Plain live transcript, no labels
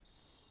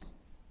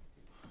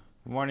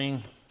Good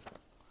morning.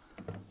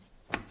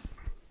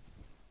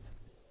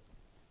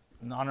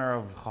 In honor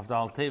of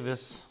Chavdal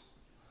Tevis,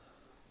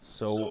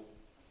 so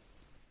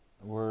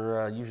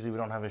we're usually we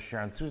don't have a share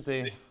on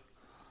Tuesday,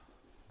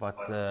 but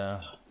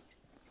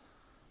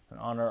in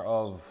honor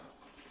of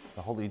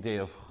the holy day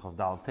of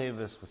Chavdal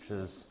Tevis, which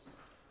is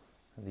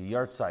the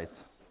yard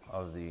site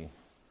of the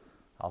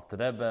Alter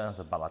Rebbe,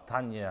 the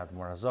Balatanya, the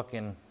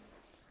Morazokin,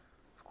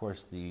 of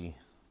course the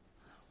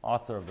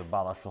author of the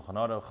Bala Shulchan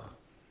Aruch,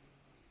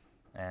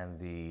 and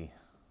the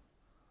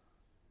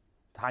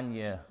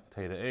Tanya,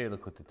 Likkutei,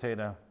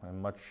 Likkutei,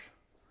 and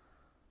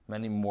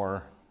many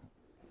more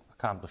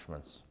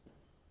accomplishments.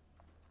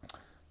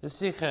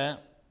 This Sichah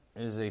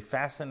is a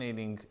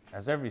fascinating,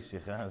 as every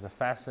Sichah, has a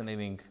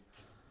fascinating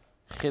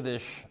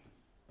chiddush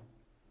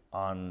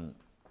on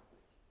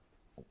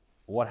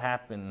what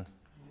happened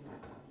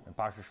in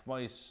Parshas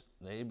Shloimy,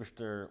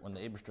 when the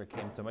Eibishter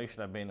came to Moshe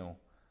Rabbeinu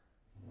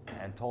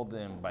and told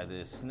him by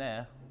the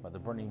sneh, by the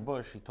burning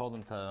bush, he told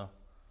him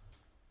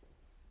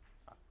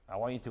I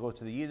want you to go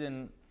to the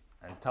Yidden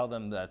and tell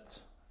them that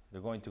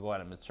they're going to go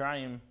out of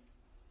Mitzrayim.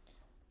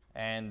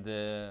 And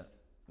Moshe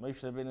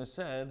Rabbeinu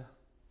said,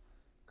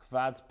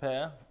 Kvad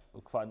peh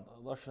ukvad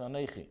loshen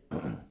anechi.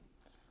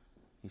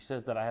 He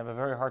says that I have a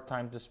very hard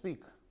time to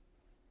speak.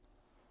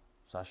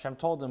 So Hashem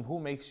told him,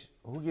 who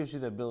gives you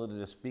the ability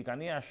to speak?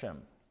 Ani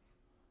Hashem.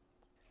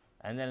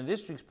 And then in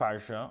this week's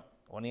parsha,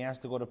 when he has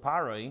to go to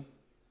Paroi,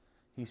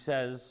 he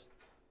says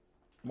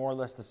more or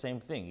less the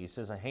same thing. He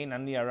says, Hein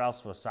ani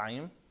aras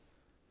v'asayim,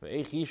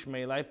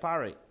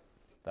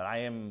 that I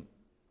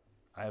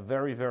have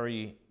very,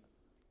 very,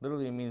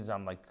 literally it means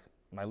I'm like,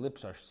 my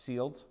lips are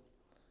sealed.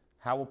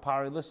 How will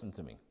Pari listen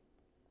to me?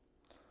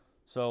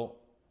 So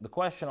the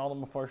question all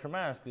the Mefarshim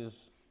ask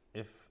is,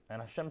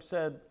 and Hashem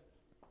said,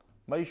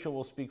 Moshe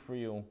will speak for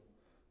you.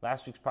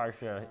 Last week's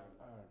parsha,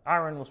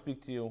 Aaron will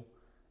speak to you.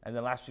 And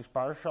then last week's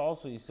parsha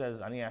also, he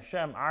says, Ani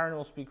Hashem, Aaron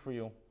will speak for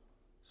you.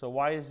 So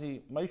why is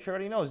Moshe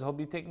already knows he'll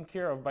be taken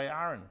care of by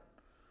Aaron.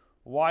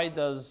 Why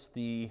does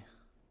he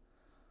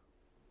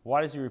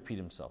repeat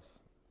himself?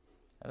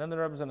 And then the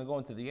Rebbe is going to go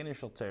into the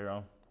initial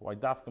Torah, why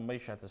Dafka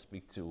Moshe had to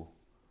speak to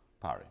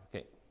Pari.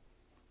 Okay.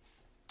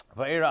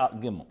 Va'era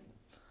Gimel.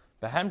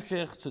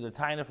 Behemshich to the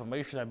Taina from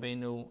Moshe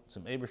Rabbeinu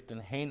zum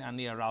Ebersten Hein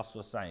Ani Aras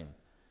Vasayim.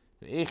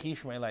 Ve'ech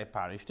Yishmei Lai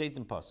Pari. Steht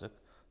in Pasuk.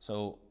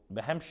 So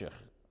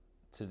Behemshich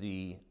to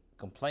the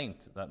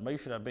complaint that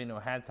Moshe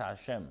Rabbeinu had to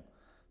Hashem,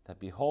 that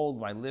behold,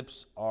 my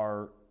lips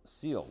are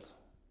sealed.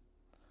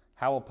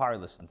 How will Pari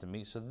listen to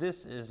me? So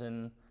this is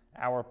in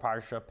our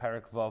parsha,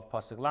 Perek Vav,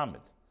 Pasuk Lamed.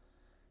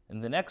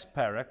 In the next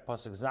Perek,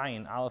 Pasuk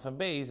Zayin, Aleph and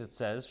Beis, it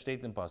says,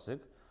 Shteit in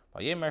Pasuk,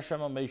 Vayemer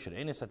Hashem al Moshe,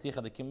 Eini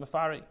saticha dekim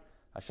mefari.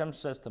 Hashem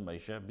says to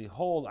Moshe,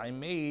 behold, I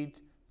made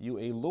you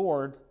a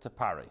lord to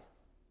Pari.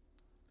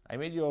 I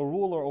made you a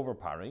ruler over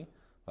Pari.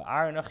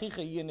 Aaron achicha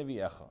yeh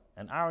neviecha,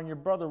 and Aaron your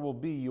brother will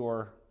be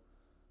your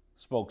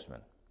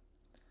spokesman.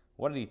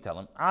 What did he tell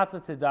him? Ata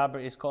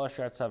tedaber is kol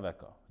asher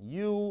tzaveka.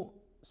 You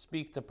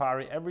speak to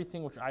Pari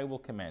everything which I will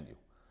command you.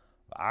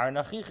 Aaron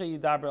achicha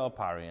yidaber el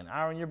Pari, and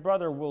Aaron your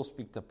brother will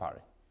speak to Pari.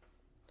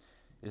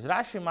 Is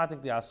Rashi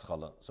matik the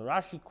aschala? So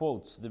Rashi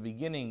quotes the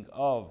beginning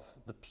of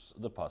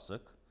the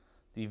pasuk,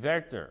 the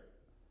verter,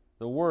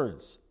 the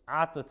words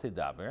ata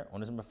tedaber.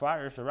 When it's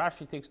mefarish, so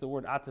Rashi takes the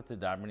word ata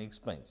tedaber and he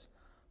explains,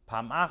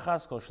 Pam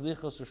achas kol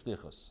shlichus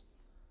u'shlichus.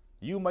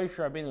 You Moshe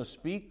Rabbeinu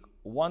speak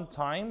one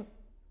time.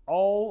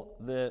 All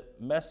the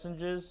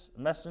messages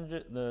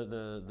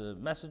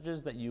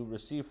that you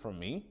receive from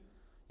me,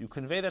 you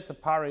convey that to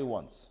Pari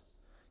once.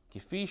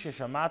 Kifi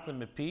sheshamatem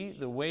mepi,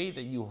 the way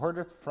that you heard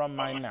it from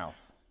my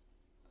mouth.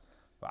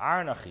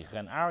 Aaron achicha,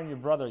 and Aaron your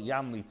brother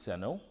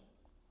yamlitzenu,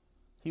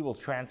 he will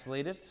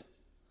translate it.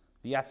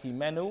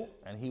 V'yatimenu,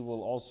 and he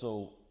will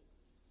also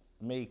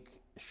make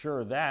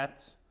sure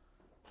that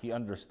he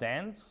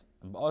understands.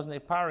 And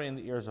ba'oznei Pari, in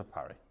the ears of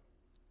Pari.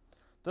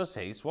 Thus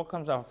hates, what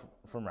comes out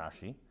from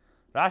Rashi?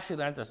 Rashi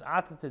learned as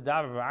ata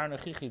tedaber v'Aaron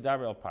achicha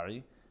yidaber el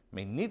Pari,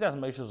 may nidas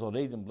Moshe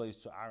zoredim blaze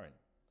to Aaron.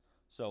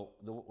 So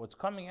what's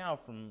coming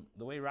out from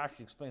the way Rashi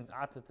explains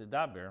ata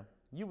tedaber,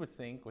 you would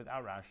think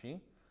without Rashi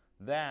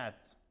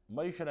that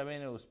Moshe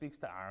Rabbeinu speaks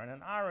to Aaron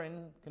and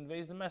Aaron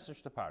conveys the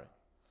message to Pari.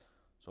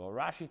 So what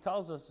Rashi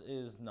tells us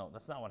is no,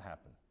 that's not what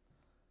happened.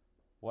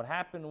 What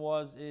happened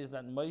is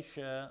that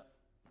Moshe.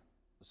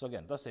 So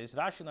again, das says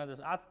Rashi learned as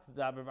ata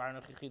tedaber v'Aaron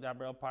achicha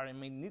yidaber el Pari,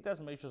 may nidas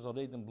Moshe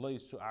zoredim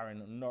blaze to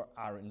Aaron nor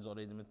Aaron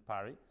zoredim mit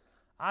Pari.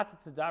 Ata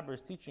tedaber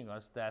is teaching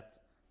us that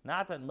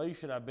not that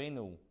Moshe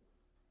Rabbeinu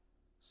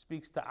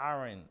speaks to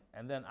Aaron,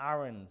 and then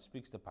Aaron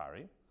speaks to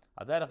Pari.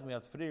 Like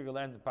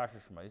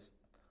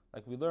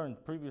we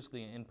learned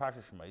previously in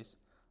Parshas Shloimy,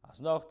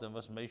 as nochtem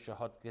was Moshe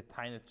hat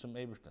geteinet zum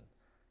Ebersten.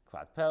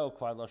 Kvad peh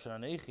kvad loshen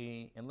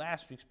anechi, in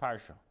last week's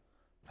parsha,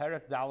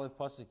 Perek Dalet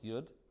Pasuk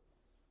Yud,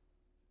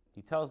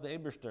 he tells the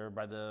Eberster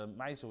by the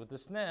Maisa with the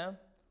sneh,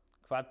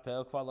 Kvad peh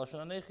kvad loshen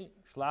anechi,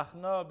 shlach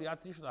no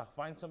biat tishlach,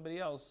 find somebody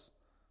else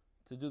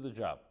to do the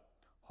job.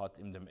 Hat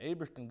im dem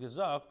Ebersten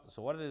gesagt,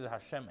 so what did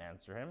Hashem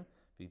answer him?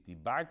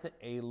 V'tibarta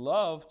a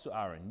love to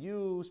Aaron.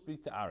 You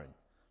speak to Aaron.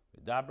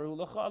 V'daberu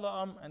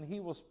l'chalam, and he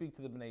will speak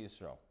to the Bnei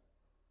Yisrael.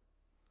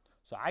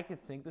 So I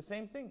could think the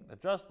same thing,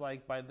 that just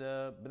like by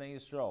the Bnei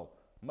Yisrael,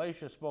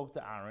 Moshe spoke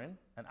to Aaron,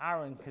 and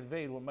Aaron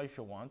conveyed what Moshe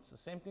wants, the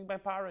same thing by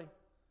Pari.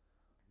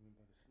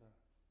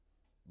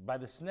 By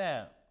the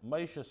sneh,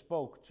 Moshe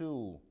spoke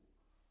to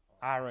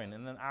Aaron,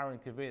 and then Aaron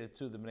conveyed it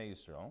to the Bnei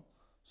Yisrael.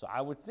 So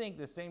I would think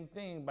the same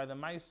thing by the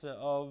Maisa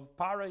of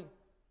Pari,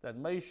 that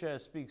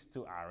Moshe speaks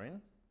to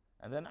Aaron,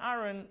 and then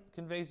Aaron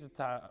conveys it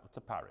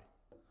to Pari.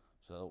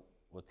 So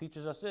what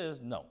teaches us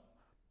is, no.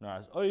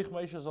 Whereas Oich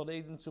Moshe zol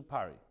eden zu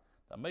Pari,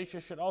 that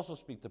Moshe should also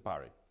speak to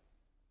Pari.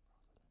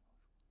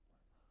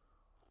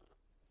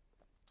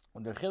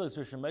 Und der Chilek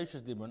zwischen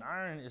Moshe's Dibur and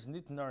Aaron is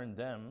nicht nur in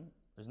them,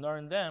 was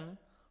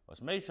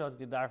Moshe hat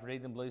gedarf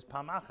reden bloß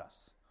pam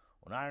achas.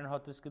 Und Aaron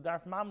hat es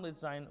gedarf mamlit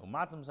sein und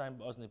matem sein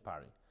bei Osni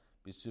Pari,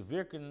 bis zu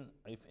wirken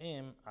auf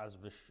ihm als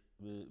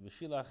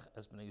V'shilach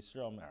es Bnei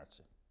Yisrael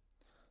me'arze.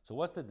 So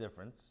what's the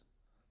difference?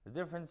 The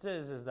difference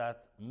is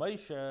that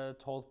Moshe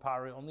told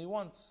Pari only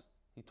once.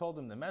 He told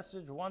him the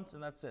message once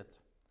and that's it.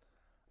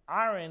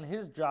 Aaron,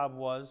 his job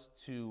was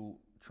to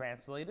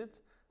translate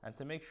it and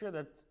to make sure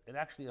that it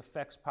actually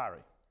affects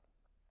Pari.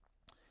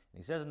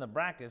 And he says in the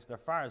brackets, the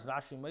far is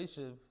Rashi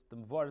Moshe the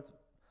Vort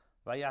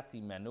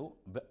Vayati Menu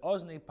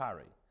Be'oznei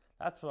Pari.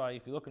 That's why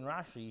if you look in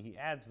Rashi, he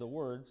adds the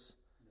words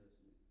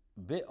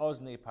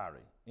Be'oznei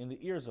Pari, in the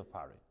ears of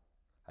Pari.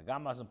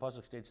 Hagamaz and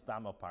Pasuk states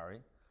Stamo Pari.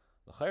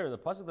 The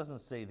Pasuk doesn't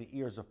say the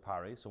ears of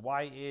Pari, so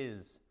why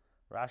is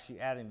Rashi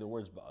adding the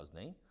words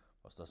Be'oznei?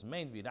 Was das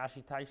meint, wie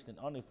Rashi teischt in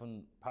Oni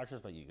von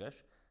Parshas Vayigash.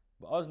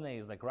 Be'oznei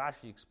is like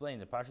Rashi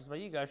explained in Parshas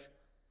Vayigash,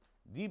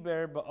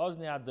 Diber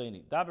Be'oznei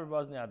Adoni, Daber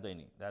Be'oznei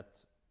Adoni, that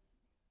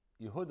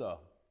Yehuda,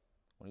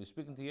 when he was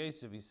speaking to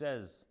Yosef, he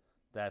says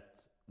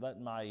that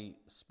let my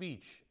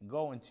speech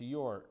go into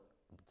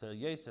to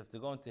Yosef, to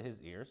go into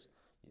his ears.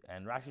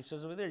 And Rashi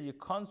says over there,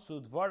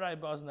 Yikonsu dvarai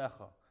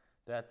ba'oznecha,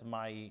 that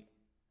my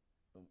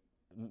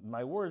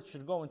words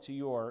should go into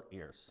your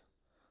ears.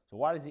 So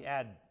why does he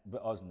add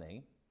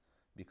be'oznei?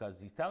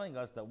 Because he's telling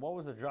us that what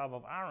was the job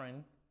of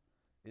Aaron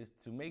is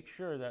to make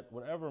sure that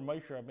whatever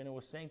Moshe Rabbeinu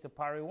was saying to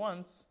Pari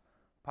once,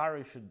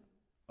 Pari should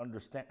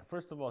understand.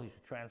 First of all, he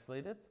should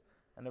translate it.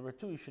 And number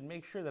two, you should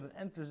make sure that it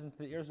enters into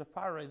the ears of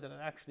Pari, that it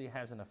actually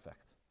has an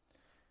effect.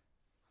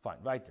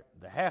 Fine, weiter.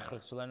 The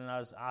hechrich zu lernen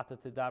as ata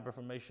tedaber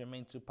from Moshe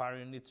meant to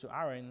Pari and to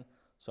Aaron.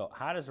 So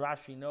how does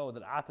Rashi know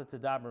that ata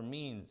tedaber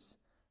means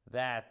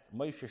that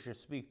Moshe should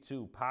speak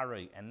to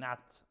Pari and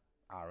not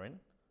Aaron?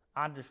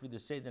 Anders wie the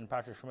Seder in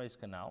Parsha Shmais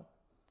canal.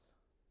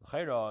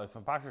 If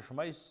in Parsha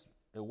Shmais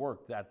it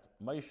worked that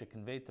Moshe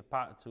conveyed to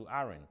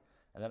Aaron,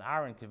 and then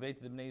Aaron conveyed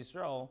to the Bnei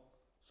Yisrael,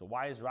 so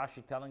why is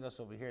Rashi telling us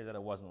over here that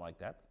it wasn't like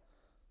that?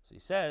 So he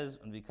says,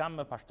 and we come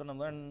to Pashtonim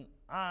learn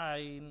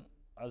ein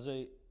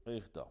azay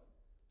eichdo.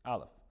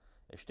 Aleph.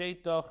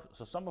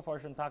 So some of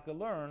us Taka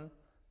learn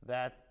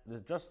that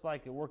just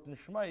like it worked in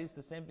Shmais,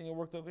 the same thing it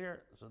worked over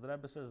here. So the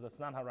Rebbe says that's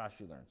not how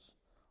Rashi learns.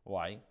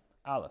 Why?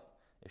 Aleph.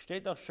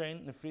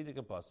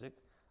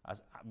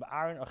 As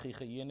Aaron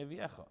achicha yeh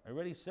neviecha. I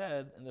already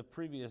said in the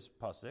previous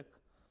pasuk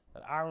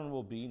that Aaron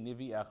will be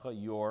neviecha,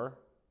 your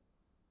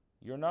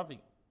navi.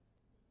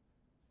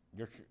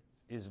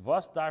 Is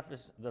was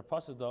darfis the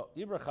pasuk do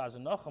ibrachaz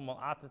nochamal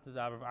ata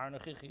tedaber Aaron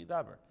achicha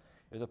yidaber.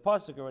 If the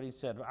pasuk already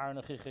said Aaron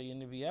achicha yeh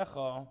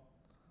neviecha,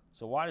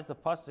 so why does the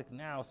pasuk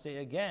now say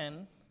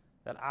again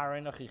that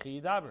Aaron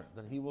achicha yidaber,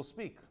 that he will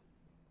speak?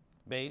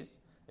 Beis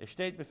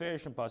estate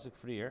beferish pasuk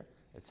frier.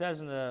 It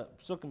says in the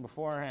psukim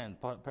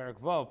beforehand, Perak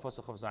Vav,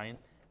 Pasuk of Zayin,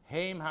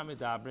 Heim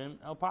hamidabrim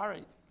el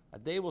Pari,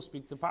 that they will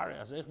speak to Pari.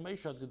 As ich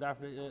Moshe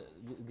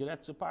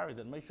gedet to Pari,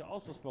 that Moshe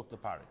also spoke to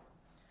Pari.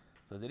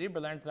 So the Rebbe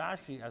learned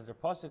Rashi as the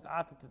Pasuk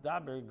Ata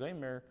Tedaber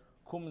Gomer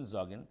Kumen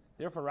Zogin.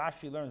 Therefore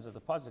Rashi learns that the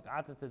Pasuk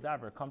Ata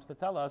Tedaber comes to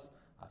tell us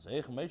as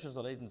ich Moshe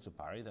zoleden to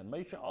Pari, that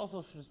Moshe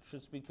also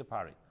should speak to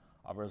Pari.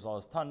 Aber as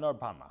as tan nor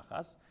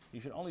pamachas, he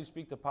should only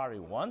speak to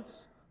Pari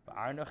once.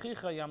 And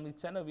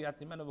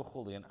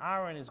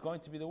Aaron is going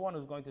to be the one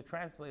who's going to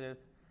translate it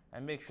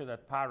and make sure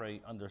that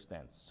Pari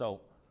understands.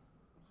 So,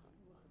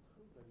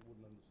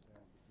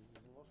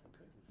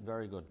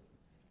 very good.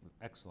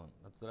 Excellent.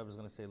 That's what I was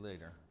going to say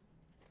later.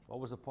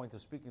 What was the point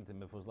of speaking to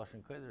him if it was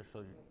Lashon Kodesh?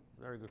 So,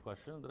 very good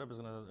question. The Rebbe is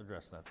going to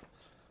address that.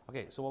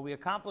 Okay, so what we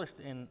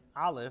accomplished in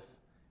Aleph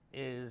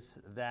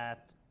is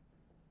that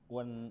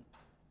when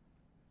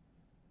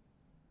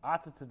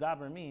Ata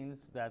Tedaber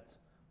means that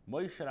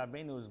Moshe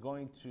Rabbeinu is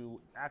going to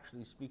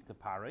actually speak to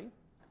Pari,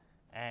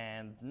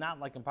 and not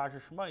like in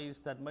Parsha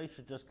Shmais that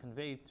Moshe just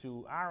conveyed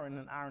to Aaron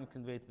and Aaron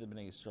conveyed to the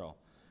Bnei Yisrael.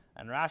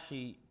 And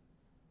Rashi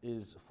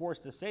is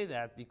forced to say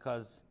that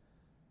because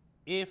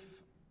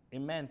if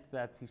it meant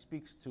that he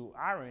speaks to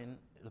Aaron,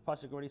 the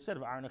pasuk already said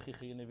of Aaron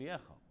achicha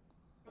neviecha.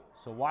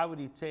 So why would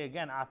he say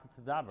again Ata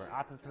Tedaber?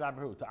 Ata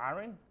Tedaber who? To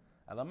Aaron?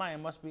 Elamai, it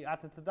must be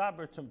Ata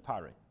Tedaber to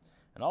Pari.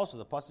 And also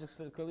the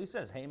pasuk clearly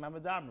says Hey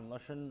Mamadabrim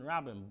Lashon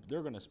Rabbim,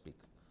 they're going to speak.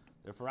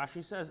 Therefore,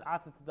 Rashi says,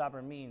 Ata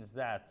Tedaber means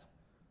that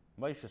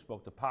Moshe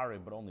spoke to Pari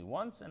but only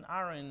once, and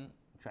Aaron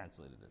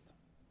translated it.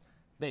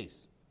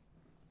 Base.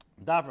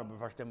 Davra,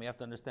 we have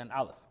to understand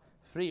Aleph.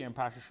 Früher in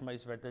Parsha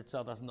Shmeis wird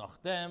erzählt, dass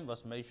nachdem,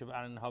 was Moshe und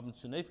Aaron haben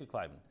zu Neuf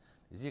gekleiben.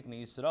 Die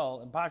Zikne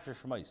Yisrael in Parsha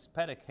Shmeis,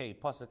 Perek Hey,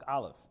 Pasuk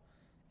Aleph,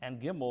 and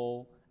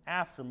Gimel,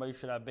 after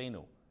Moshe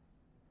Rabbeinu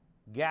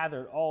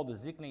gathered all the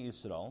Zikne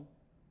Yisrael.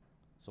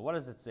 So what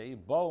does it say?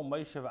 Bo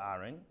Moshe and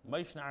Aaron.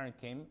 Moshe and Aaron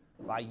came,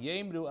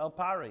 Vayemru el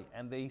Pare,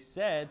 and they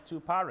said to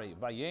Pare,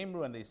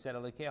 Vayemru, and they said,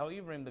 Elekeho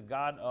Ivrim, the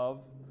God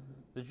of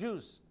the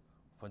Jews.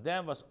 For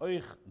them was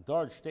euch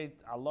dort steht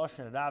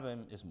Aloshen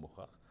Rabim is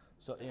Muchach.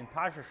 So in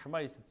Parsha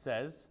Shmeis it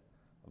says,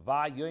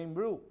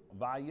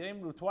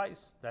 Vayemru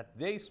twice, that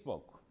they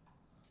spoke.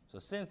 So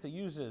since it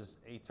uses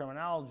a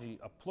terminology,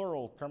 a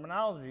plural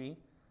terminology,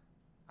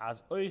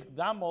 as euch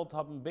damot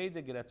haben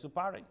beide gerät zu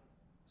Pare.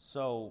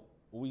 So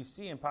we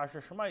see in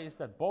Parsha Shmeis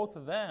that both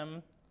of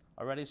them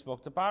already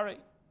spoke to Pare.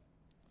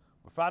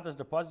 Befratas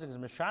the pasuk is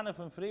Meshana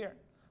from Frier.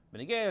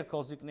 Benigeh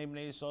kol ziknei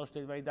bnei Yisrael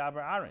steht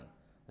vaydaber Aaron.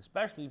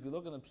 Especially if you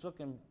look at the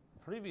psukim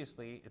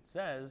previously, it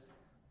says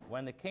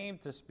when it came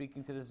to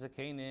speaking to the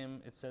Zakenim,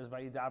 it says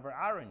vaydaber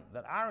Aaron,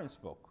 that Aaron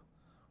spoke.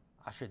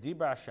 Asher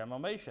dibra Hashem al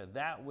Moshe,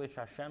 that which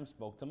Hashem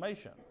spoke to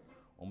Moshe.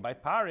 By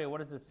Pare,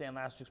 what does it say in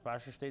last week's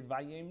Parsha? State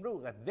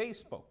vayemru, that they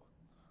spoke.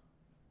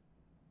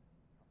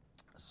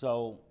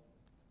 So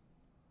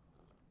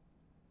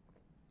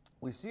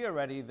we see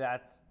already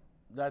that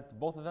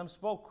both of them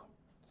spoke.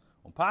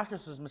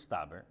 Parshas is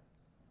mistaber,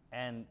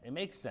 and it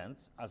makes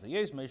sense as a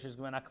yes Moshe is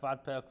given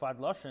akvad pe akvad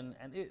loshen,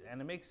 and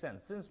it makes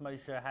sense since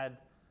Moshe had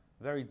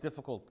very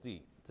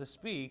difficulty to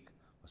speak.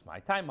 Was my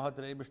time had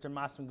the Eibishter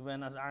masim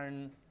given as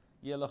Aaron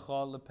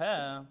yelachol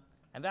lepeh,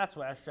 and that's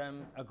why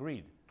Hashem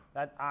agreed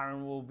that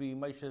Aaron will be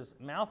Moshe's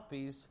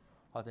mouthpiece.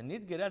 Had the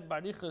nid geret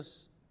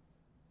barichus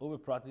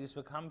ubepratis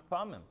v'kam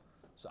pamim.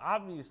 So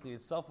obviously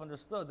it's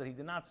self-understood that he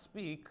did not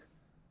speak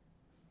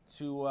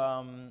to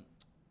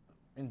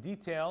in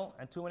detail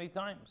and too many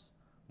times.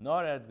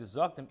 Nor had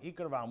gesagt im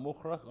Iker war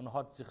muchrach und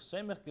hat sich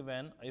semich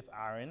gewen auf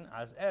Aaron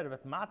als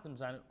wird matem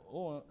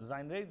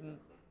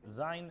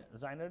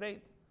seine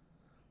Rede.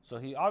 So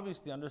he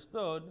obviously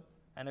understood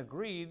and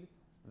agreed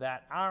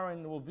that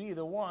Aaron will be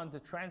the one to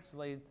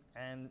translate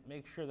and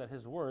make sure that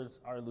his words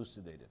are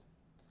elucidated.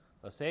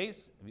 Das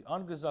heißt, wie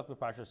angesagt bei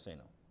Parsha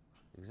Seno.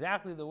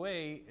 Exactly the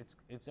way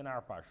it's in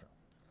our Parsha.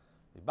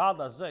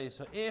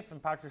 So if in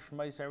Parsha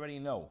Shmeis I already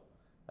know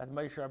that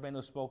Moshe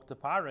Rabbeinu spoke to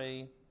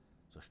Pare,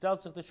 so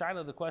stellt sich the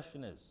shaila, the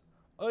question is,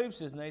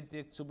 Oibs is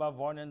neidig zu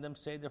bavornen dem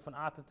Seder von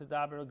Ata te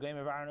daber, geim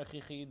of Aaron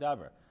achichi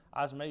daber,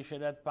 as Moshe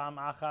red pam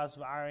achas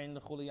v'Aaron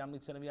chuli yam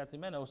nitzan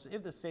v'yatimeno. So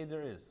if the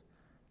Seder is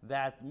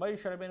that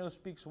Moshe Rabbeinu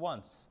speaks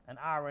once and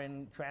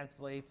Aaron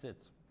translates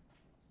it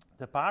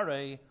to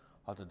Pare,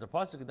 hat the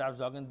pasuk darf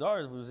sagen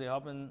dort, wo sie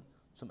haben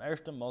zum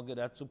ersten Mal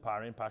geredet zu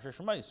Pare in Parsha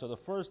Shmeis. So the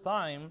first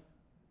time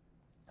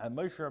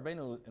Moshe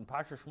Rabbeinu in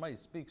Parsha Shmeis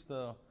speaks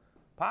to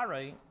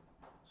Pare,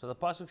 so the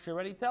pasuk should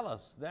already tell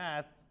us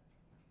that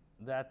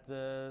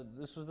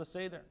this was the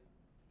Seder.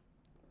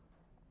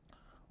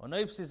 Und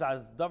Oibsis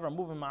als davar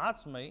moving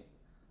ma'atzmei,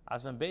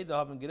 als wenn beide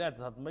haben geredet,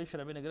 hat Moshe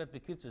Rabbeinu geredet,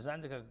 bekitzer,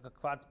 sein dika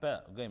kwad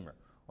pe, gamer.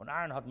 Und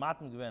Aaron hat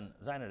matem gewen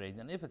seine Reden.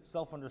 And if it's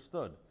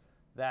self-understood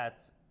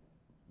that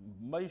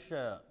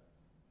Moshe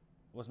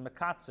was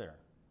mekatzer,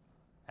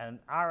 and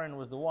Aaron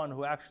was the one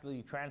who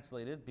actually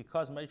translated,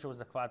 because Moshe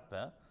was a kwad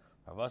pe,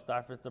 so why does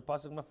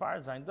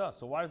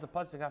the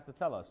pasuk have to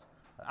tell us?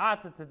 You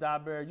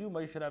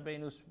Moshe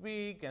Rabbeinu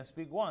speak and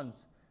speak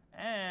once,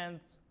 and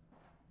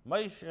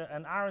Moshe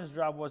and Aaron's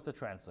job was to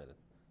translate it.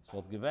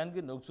 So given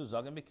genug zu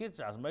sagen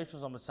bekitzer, as Moshe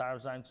soll mit Sarah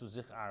sein zu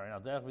sich Aaron.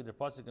 Al derech wie der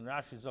pasuk in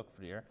Rashi sagt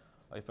frier,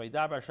 if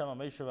Vaydaber Hashem al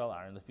Moshe vel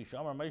Aaron, the fish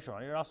Amar Moshe,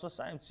 and you're also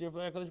saying tzir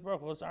v'yakalish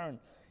baruch was Aaron.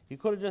 He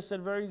could have just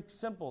said very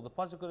simple. The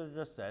pasuk could have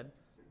just said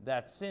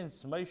that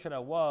since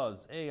Moshe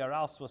was a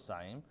Aral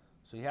Swasayim,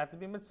 so he had to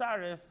be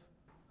mitzarif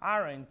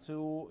Aaron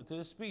to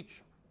the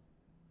speech.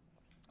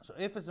 So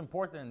if it's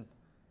important,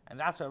 and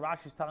that's what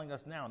Rashi is telling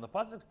us now, and the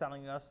pasuk is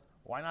telling us,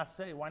 why not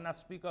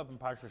speak up in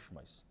Parsha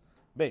Shmeis?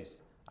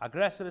 Base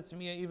aggressive to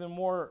me even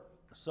more,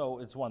 so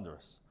it's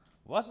wondrous.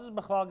 What's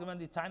Moshe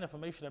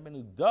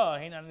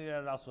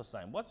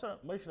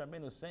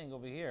Rabbeinu saying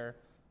over here?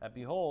 That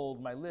behold,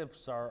 my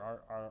lips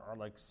are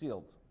like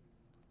sealed.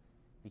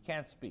 He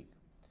can't speak.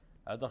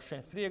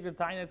 Moshe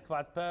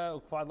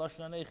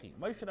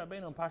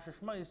Rabbeinu in Parsha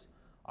Shmeis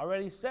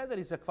already said that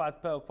he's a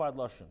kvad peh or kvad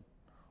loshen.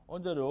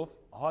 Und darauf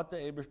hat der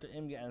Eibishter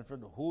ihm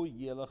geantwortet, hu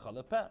yelech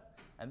ale peh.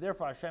 And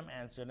therefore Hashem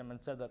answered him and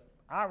said that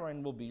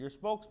Aaron will be your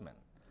spokesman.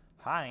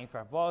 Hein,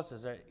 for was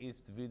is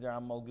it's wieder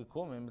einmal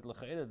gekommen mit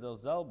lecheire del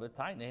selbe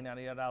taine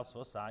hinani aral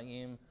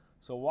svosayim.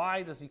 So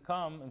why does he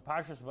come in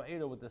Parshas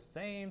Va'era with the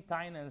same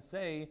taine and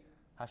say,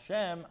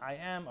 Hashem, I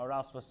am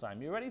aral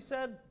svosayim? You already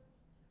said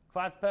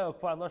kvad peh or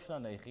kvad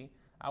loshen anechi.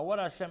 And what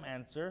Hashem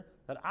answer?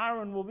 That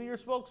Aaron will be your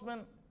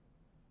spokesman.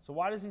 So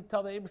why does he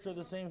tell the Eibishter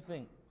the same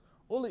thing?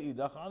 Uli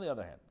idach, on the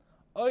other hand,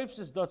 Oibs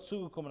is dort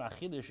zugekommen a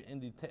Chiddush in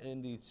die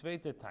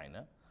zweite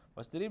Taine,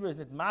 was the Rebbe is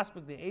nicht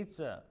maspik the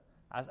Eitze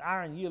as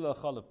Aaron Yila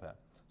Chalepe.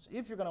 So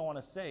if you're going to want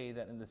to say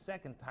that in the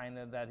second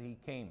Taine that he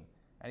came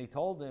and he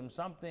told him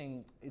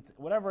something, it's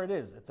whatever it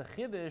is, it's a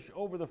chiddush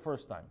over the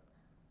first time.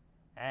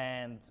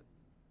 And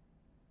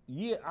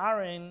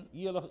Aaron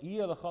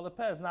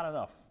is not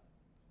enough.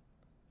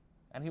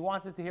 And he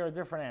wanted to hear a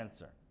different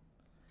answer.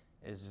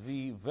 Is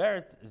wie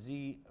werd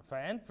sie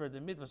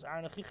verantwortet mit was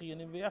Aaron Chichi.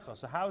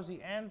 So how is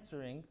he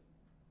answering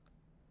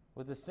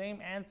with the same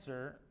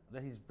answer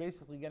that he's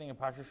basically getting in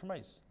Pasha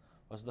Shmais?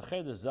 Was the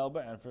Cheder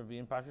Zelba and for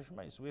in Pasha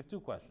Shmais? So we have two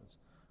questions.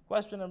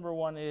 Question number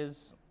one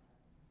is,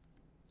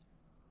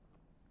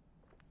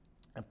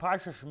 in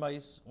Pasha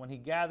Shmais, when he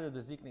gathered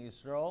the Ziknei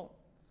Yisrael,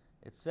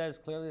 it says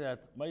clearly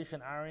that Moshe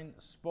and Aaron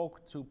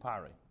spoke to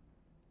Pari.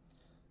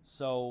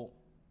 So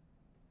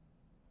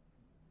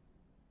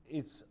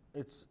it's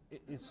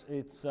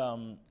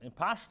in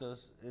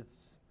Pashtus,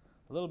 it's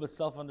a little bit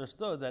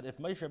self-understood that if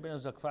Moshe Rabbeinu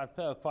is a Kvad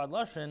Peh, a Kvad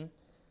Lashon,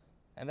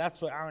 and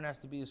that's why Aaron has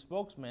to be his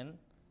spokesman,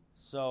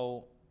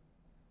 so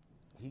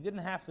he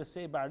didn't have to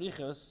say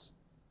Barichas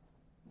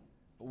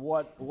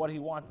what he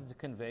wanted to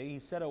convey. He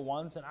said it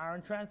once, and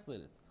Aaron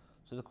translated.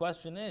 So the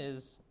question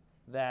is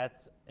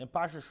that in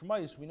Pasha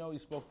Shmais, we know he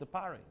spoke to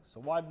Pari. So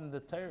why didn't the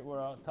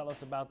Torah tell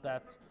us about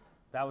that?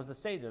 That was the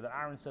Seder, that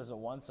Aaron says it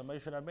once, and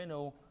Moshe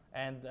Rabbeinu,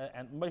 and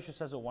Moshe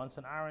says it once,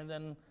 and Aaron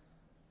then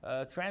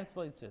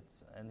translates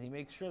it, and he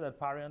makes sure that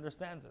Pari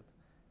understands it.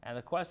 And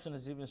the question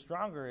is even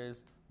stronger: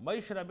 is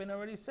Moshe Rabbeinu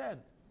already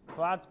said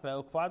Kvad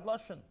Peh, Kvad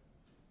Lashon?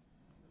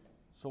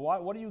 So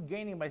what are you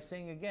gaining by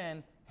saying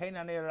again, Hey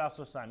Nanei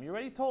Rasosayim? You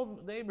already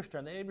told the Eibishter,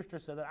 and the Eibishter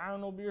said that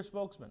Aaron will be your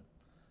spokesman.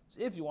 So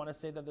if you want to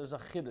say that there's a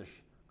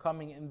chiddush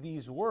coming in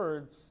these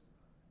words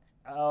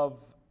of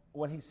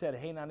when he said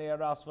Hey Nanei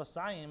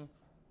Rasosayim,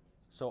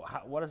 so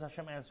what does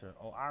Hashem answer?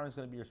 Oh, Aaron's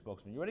going to be your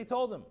spokesman. You already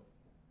told him.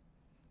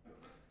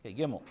 Okay,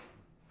 Gimel.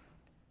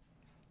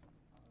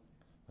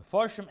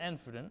 Mefarshim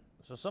Enfrin.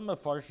 So some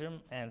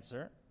Mefarshim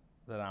answer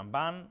the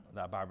Ramban,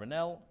 the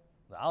Abarbanel,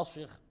 the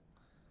Alshich.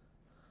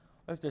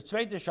 If the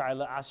zweite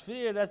Shaila,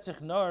 Asfir redt sich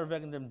nur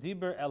wegen dem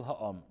Dibur el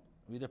Ha'am.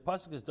 Wie der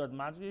Pasuk ist dort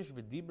madrish,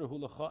 wie Dibur hu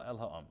lecha el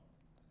Ha'am.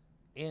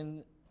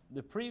 In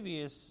the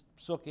previous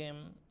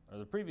Psukim, or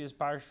the previous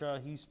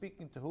Parsha, he's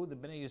speaking to who? The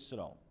Bnei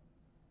Yisrael.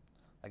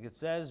 Like it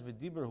says,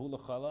 "V'dibur hu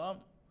l'chalam,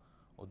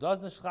 u'daz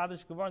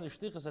nishchadish gevar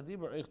nishtichas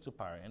adibur eich zu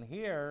Pari." And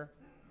here,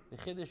 the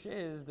chiddush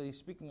is that he's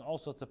speaking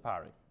also to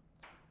Pari.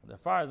 The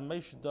far the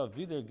Moshe Dov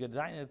wieder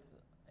gedainet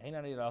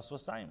einani ras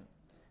vasayim,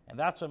 and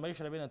that's why Moshe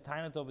Rabbeinu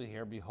tainet over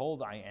here.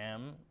 Behold, I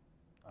am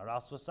a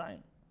ras vasayim.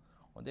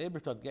 Und der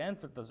Eibishter hat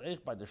geantwortet, dass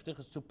ich bei der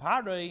Shtichas zu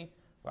Pari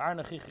war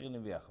nechichrin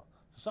in viecha.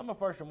 So some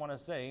of us want to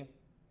say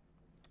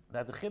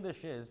that the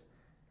chiddush is,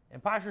 in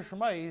Pasha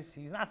Shmais,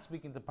 he's not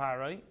speaking to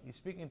Pari, he's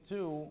speaking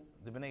to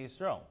the Bnei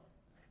Yisrael.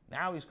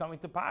 Now he's coming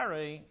to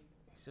Pari,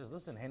 he says,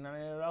 listen,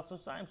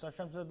 so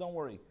Hashem said, don't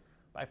worry.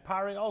 By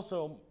Pari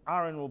also,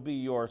 Aaron will be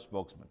your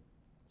spokesman.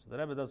 So the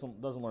Rebbe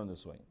doesn't learn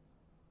this way.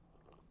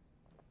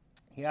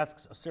 He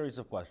asks a series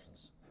of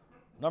questions.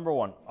 Number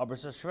one, aber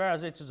es ist schwer,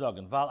 zu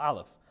sagen, weil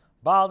Aleph,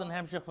 bald in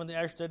Hemshech von der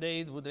ersten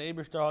Rede, wo der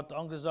Eibishter hat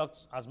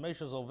angesagt, als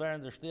Moshe soll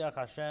werden der Shliach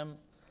Hashem,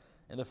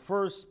 in the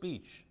first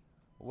speech,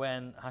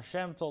 when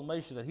Hashem told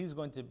Moshe that he's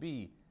going to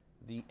be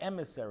the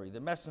emissary, the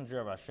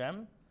messenger of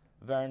Hashem,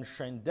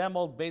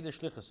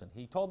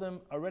 he told him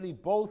already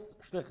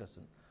both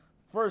shlichasen.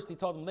 First, he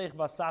told him, Lech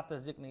vasafta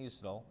ziknei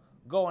Yisrael,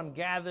 go and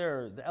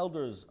gather the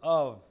elders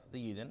of the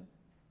Yidden,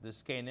 the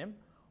Skenim,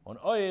 on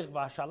oich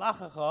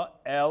v'ashalachacha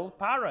el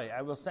Parai,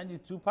 I will send you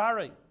to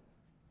Parai.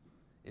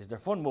 Is there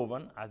fun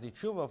moving as the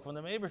tshuva from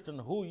the Eibishter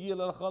who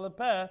yilel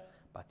chalepeh,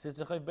 but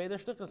tzitzachay beide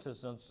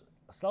shlichasen,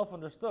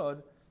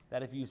 self-understood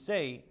that if you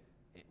say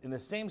in the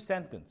same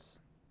sentence,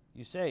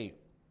 you say,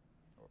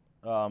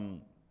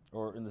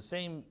 or in the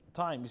same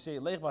time, you say,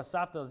 Lech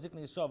v'asafta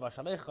ziknei Yisrael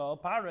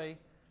v'ashalecha Parei,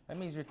 that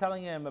means you're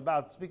telling him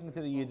about speaking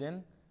to the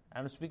Yidden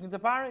and speaking to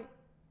Parei.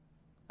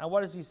 And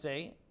what does he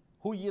say?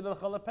 Hu yidel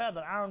chalepeh,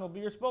 that Aaron will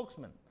be your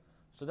spokesman.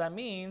 So that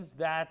means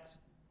that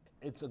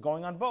it's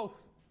going on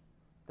both.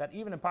 That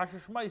even in Pasha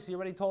Shmais, he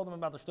already told him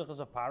about the shtichas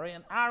of Parei,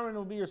 and Aaron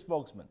will be your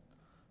spokesman.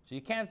 So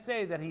you can't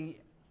say that he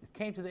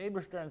came to the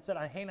Eibishter and said,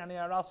 Hein ani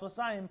aras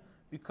vasayim,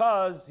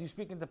 because he's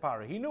speaking to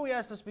Pari. He knew he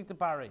has to speak to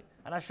Pari.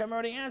 And Hashem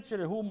already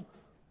answered it. Who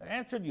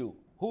answered you?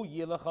 Hu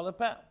yilach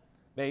halepeh.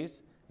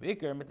 Base,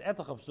 Viker mit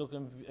etliche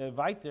Psukim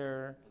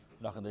weiter,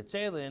 noch in der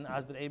Zählin,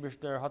 als der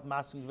Eibishter hat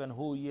maßlich wenn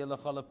hu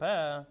yilach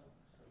halepeh.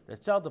 Der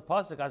zählt der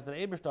Pasuk, als der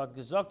Eibishter hat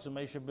gesagt, zu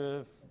Moshe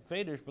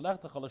befederisch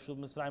belechtach ala shul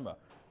Mitzrayim.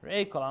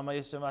 Rei kol ama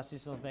yisem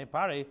asisen auf nei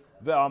Pari,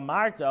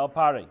 ve'amarte al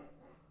Pari.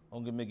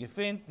 Und mir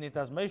gefindt, nicht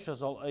als Moshe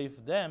soll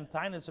auf dem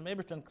teilen zum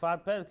Eibishter in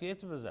Kvad Peh, ki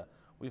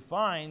we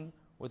find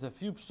with a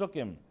few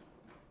psukim.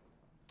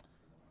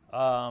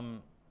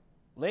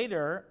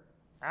 Later,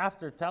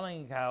 after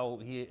telling how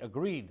he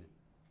agreed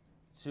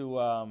to,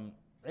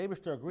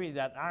 Eibishter agreed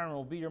that Aaron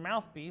will be your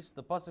mouthpiece,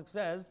 the pasuk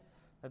says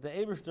that the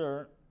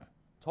Eibishter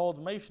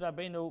told Moshe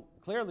Rabbeinu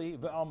clearly,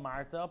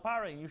 "Ve'amarta al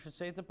Pari," you should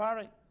say it to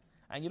Pari,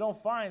 and you don't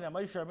find that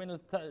Moshe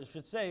Rabbeinu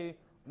should say,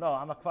 "No,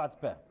 I'm a Kvad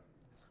Peh."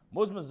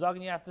 Muzman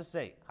sagen, you have to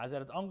say, "Has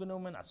it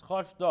angenommen as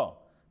chosh do,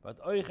 but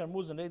eucher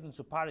muzen reden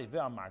zu Pari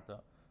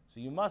ve'amarta." So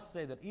you must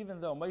say that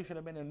even though Moshe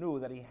Rabbeinu knew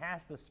that he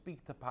has to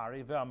speak to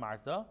Pari,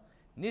 ve'amarta,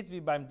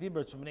 nitvi beim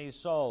diber zu bnei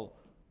Yisrael,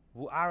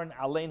 vu Aaron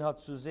alein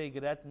hat zu ze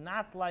geret,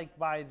 not like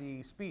by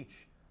the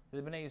speech to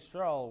the Bnei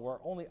Yisrael, where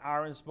only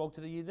Aaron spoke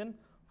to the Yidden,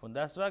 von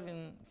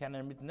deswegen kann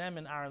mit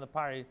nemen Aaron the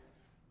Pari,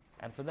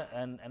 and for that,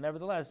 and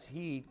nevertheless,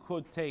 he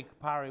could take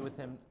Pari with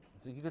him,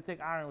 he could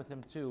take Aaron with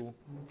him to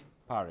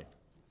Pari.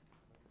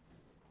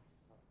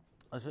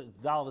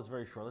 Dal is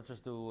very short. Let's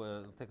just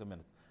take a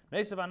minute. In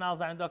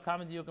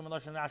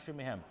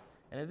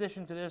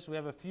addition to this, we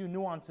have a few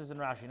nuances in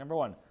Rashi. Number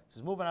one, it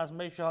says, "Moving as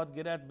Meisha hat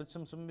geret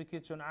b'tzum zum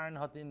mikitzu and Aaron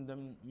hat in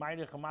dem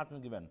Meire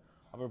gematen given."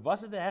 Aber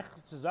was ist der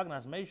Hecht zu sagen,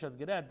 as Meisha hat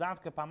geret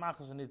davke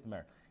pamachos und nicht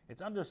mehr?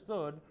 It's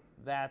understood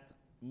that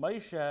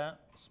Moshe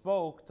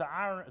spoke to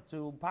Aaron,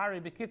 to Pari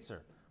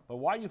b'kitzer. But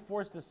why are you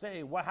forced to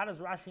say? How does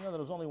Rashi know that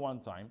it was only one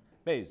time?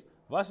 Beis.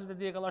 What's this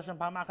diak called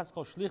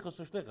shlichus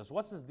or shlichus?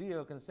 What's this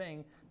diak in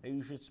saying that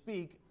you should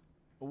speak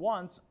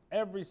once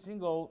every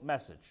single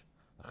message?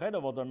 The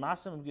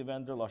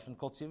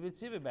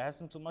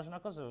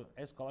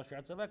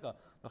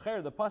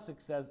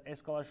pasuk says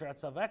eskal asher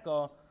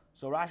tzaveka,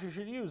 so Rashi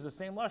should use the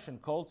same lashon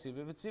kol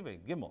tzivi v'tzivi.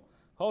 Gimel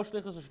kol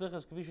shlichus or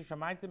shlichus k'vi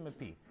sheshamaytem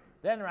mepi.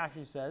 Then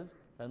Rashi says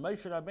that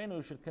Moshe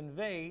Rabbeinu should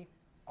convey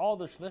all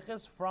the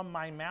shlichus from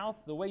my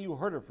mouth the way you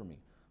heard it from me.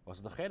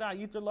 Was the cheda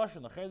yiter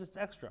lashon? The cheda is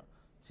extra.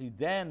 See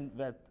then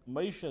that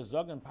Moshe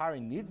Zog and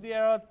Pari need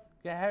v'erot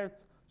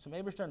gehert. So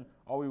maybe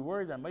are we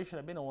worried that Moshe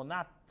Rabbeinu will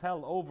not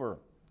tell over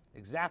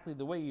exactly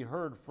the way he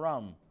heard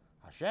from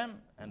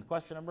Hashem? And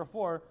question number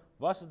 4,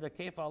 what's the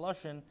kefa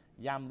lashon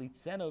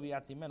yamlitzenu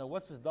v'yatimenu?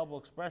 What's his double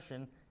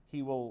expression?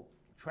 He will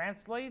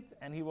translate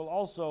and he will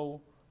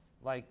also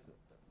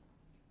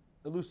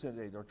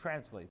elucidate or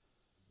translate.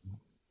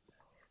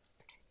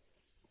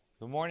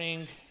 Good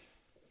morning.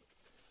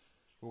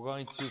 We're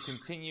going to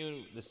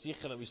continue the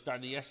Sichah that we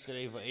started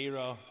yesterday,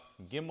 Va'era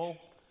Gimel,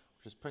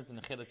 which is printed in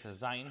the Chedek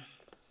Zayin.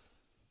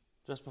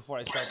 Just before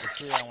I start the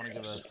Shir, I want to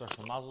give a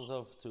special mazel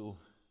tov to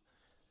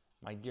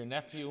my dear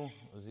nephew,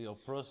 Uziel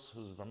Prus,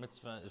 whose bar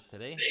mitzvah is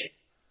today.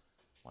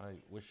 I want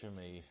to wish him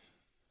a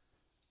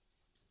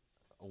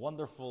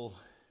wonderful,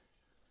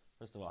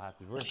 first of all,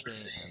 happy birthday,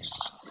 and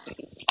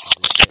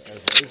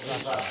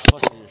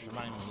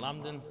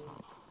Shloimy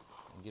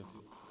and give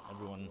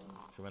everyone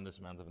a tremendous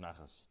amount of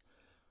nachas.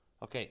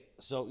 Okay,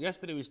 so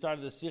yesterday we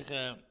started the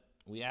Sichah.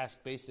 We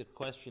asked basic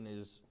question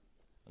is,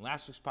 in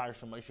last week's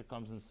parasha, Moshe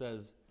comes and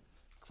says,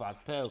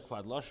 Kvad Peh,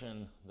 Kvad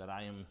Loshen, that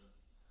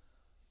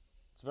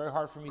it's very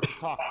hard for me to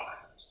talk.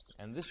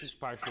 And this week's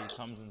parasha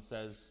comes and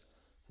says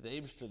to the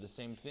Eibishter the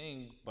same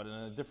thing, but in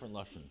a different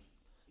Loshen.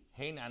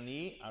 Hein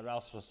ani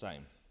aral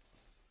sfasayim.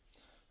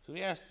 So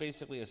we asked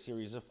basically a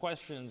series of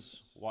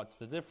questions. What's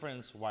the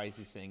difference? Why is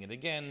he saying it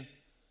again?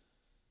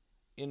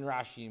 In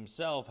Rashi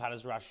himself, how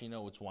does Rashi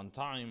know it's one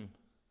time?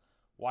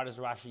 Why does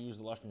Rashi use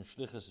the lashon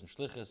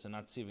shlichus and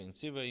not tzivei and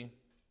tzivei?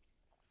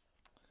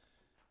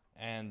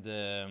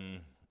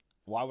 And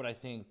why would I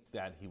think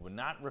that he would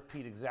not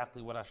repeat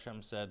exactly what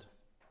Hashem said?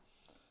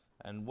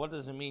 And what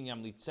does it mean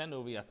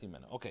yamlitzenu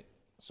v'yatimenu? Okay,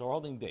 so we're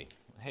holding day.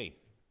 Hey,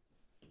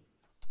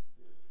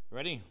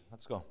 ready?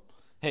 Let's go.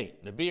 Hey,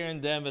 the beer in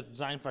dem wird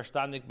sein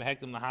verstandig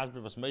behekt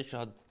Hasber, was Moshe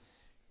hat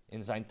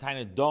in sein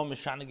Teine Dom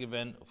Meshane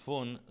given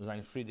von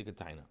sein friedige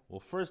Teine.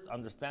 We'll first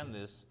understand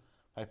this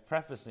by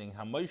prefacing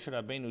how Moshe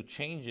Rabbeinu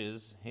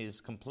changes his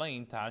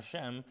complaint to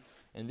Hashem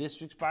in this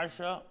week's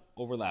parsha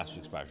over last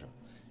week's parsha.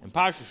 In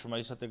parsha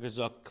Shloimy hat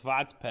gesagt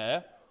kvad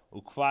peh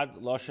u kvad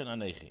loshen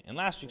anechi. In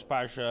last week's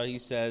parsha he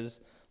says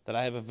that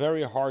I have a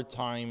very hard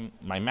time,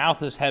 my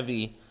mouth is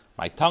heavy,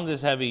 my tongue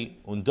is heavy,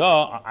 und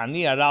da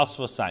ani aral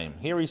svasayim.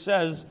 Here he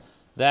says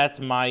that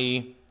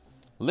my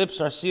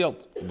lips are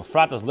sealed.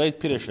 Befrat late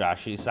Pirish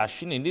Rashi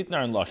sashini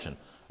nitnar in loshen.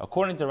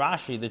 According to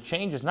Rashi, the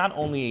change is not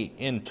only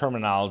in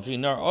terminology,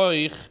 nor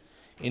oich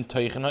in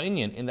toichen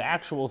inyan. In the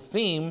actual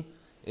theme,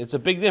 it's a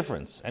big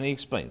difference. And he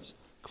explains.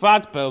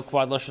 Kvad peh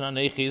ukvad loshen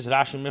anechi is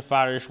Rashi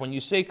mefarish. When you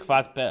say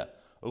kvad peh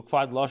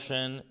ukvad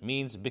loshen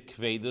means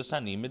bikvedus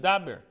ani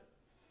medaber.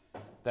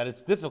 That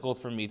it's difficult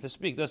for me to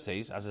speak. That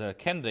says, as a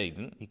ken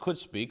reden, he could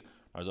speak,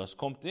 or das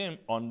kommt him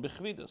on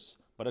bikvedus.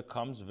 But it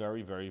comes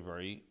very, very,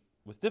 very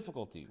with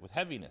difficulty, with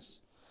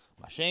heaviness.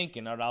 However,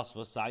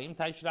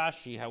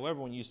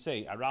 when you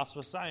say aral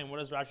svasayim, what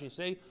does Rashi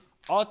say?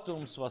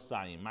 Atum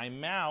svasayim. My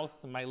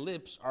mouth, my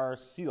lips are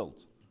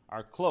sealed,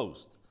 are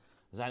closed.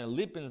 Seine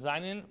Lippen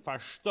seien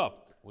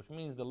verstopft, which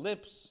means the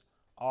lips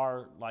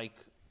are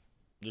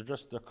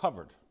they're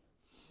covered.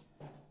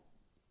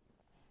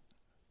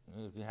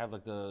 If you have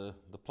the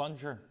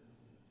plunger,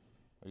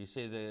 or you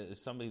say that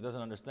somebody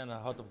doesn't understand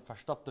how to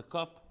verstop the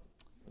cup,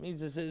 it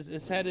means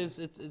his head is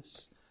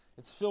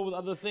it's filled with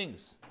other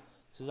things.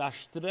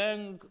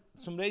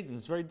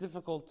 It's very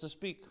difficult to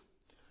speak.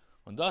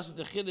 And this is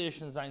the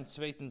Chiddush in sein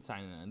zweiten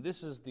Teine. And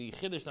this is the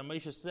Chiddush that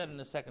Moshe said in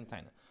the second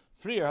Teine.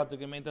 Früher hat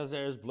gemeint, dass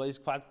bloß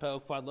kvad peh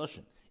kvad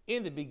loshen.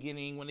 In the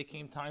beginning, when it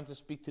came time to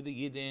speak to the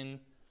Yidden,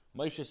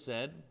 Moshe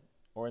said,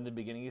 or in the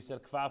beginning he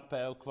said kvad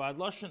peh kvad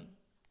loshen.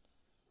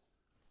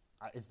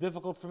 It's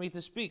difficult for me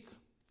to speak.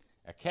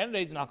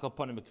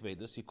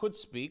 He could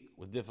speak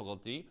with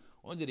difficulty,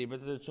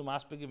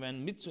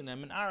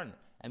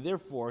 and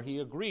therefore he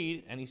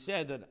agreed and he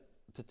said that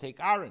to take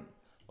Aaron.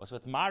 He's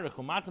going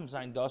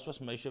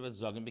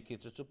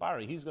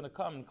to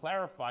come and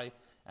clarify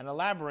and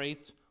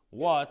elaborate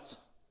what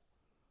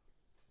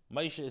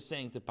Moshe is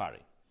saying to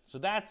Pari. So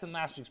that's in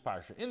last week's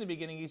parsha. In the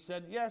beginning he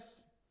said,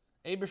 yes,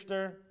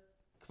 Eibishter,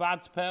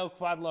 kvad pel,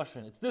 kvad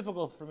loshen. It's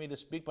difficult for me to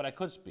speak, but I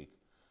could speak.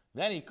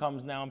 Then he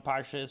comes now in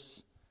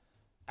Parshas,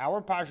 our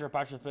Parsha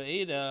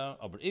Ve'eda,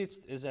 aber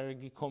jetzt is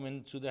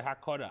gekommen to the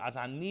Hakora, as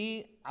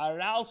ani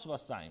araus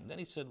vasayim. Then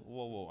he said,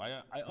 whoa,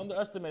 I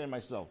underestimated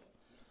myself.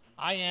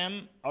 I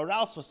am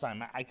araus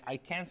vasayim. I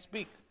can't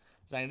speak.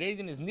 Sein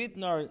Reden is nit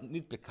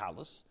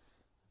bekalus,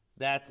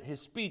 that his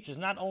speech is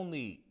not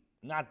only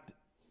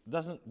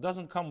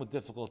doesn't come with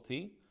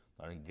difficulty,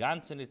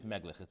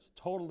 it's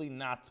totally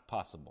not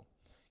possible.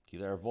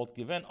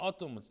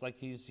 It's like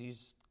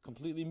he's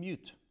completely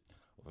mute.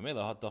 So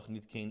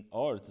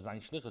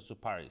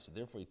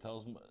therefore he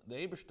tells the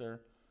Eibishter,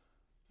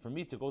 for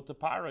me to go to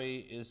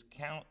Pari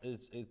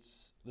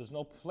there's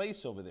no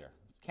place over there.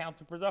 It's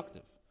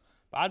counterproductive.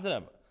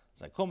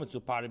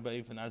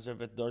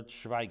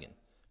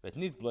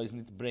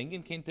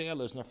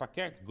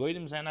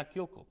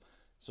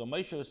 So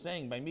Moshe is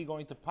saying, by me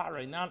going to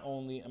Pari, not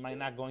only am I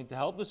not going to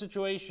help the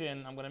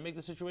situation, I'm going to make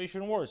the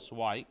situation worse.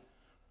 Why?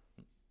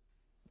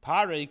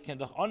 Pari can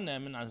doch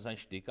annehmen an sein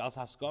Stück als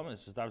Haskamen.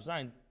 Es darf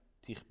sein,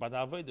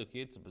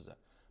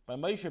 by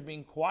Moshe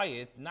being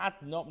quiet,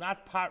 not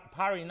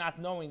Pari not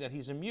knowing that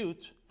he's a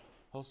mute,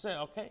 he'll say,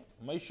 okay,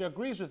 Moshe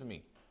agrees with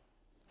me.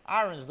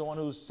 Aaron's the one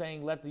who's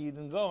saying, let the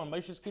Yidden go, and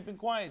Moshe's keeping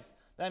quiet.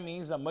 That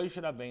means that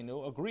Moshe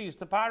Rabbeinu agrees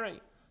to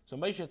Pari. So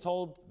Moshe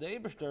told the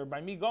Eibishter, by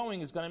me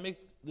going, is going to make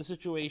the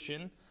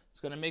situation,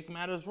 it's going to make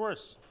matters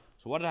worse.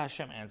 So what did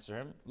Hashem answer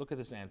him? Look at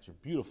this answer,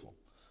 beautiful.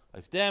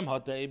 If them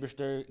had the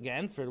Eibishter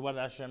geantwortet, what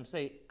did Hashem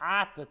say?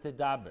 Ata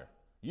tedaber,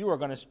 you are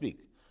going to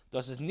speak.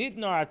 Das ist nicht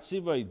nur a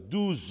tzivay,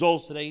 du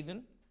sollst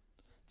reden.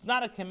 It's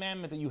not a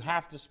commandment that you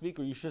have to speak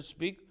or you should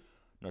speak.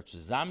 Nor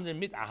zusammen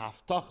mit a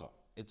haftacha.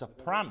 It's a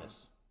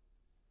promise.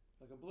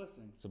 Like a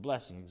blessing. It's a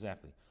blessing,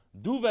 exactly.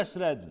 Du wirst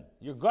reden.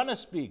 You're going to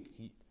speak.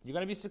 You're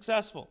going to be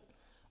successful.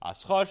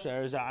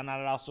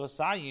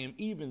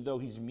 Even though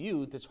he's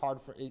mute, it's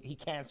hard for he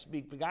can't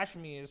speak.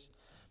 Hashem is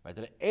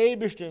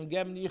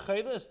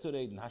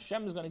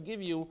going to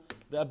give you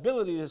the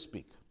ability to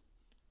speak.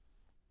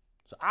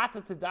 So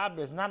Ata Tedaber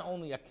is not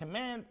only a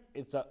command,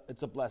 it's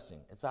a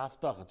blessing. It's a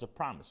haftach, it's a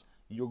promise.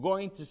 You're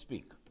going to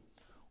speak.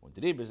 And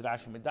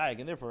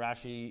therefore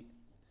Rashi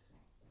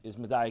is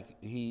medayik.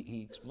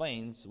 He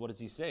explains, what does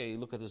he say?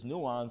 Look at this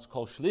nuance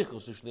called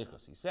shlichus to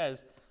shlichus. He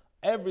says,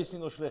 every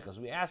single shlichus.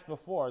 We asked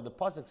before, the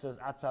pasuk says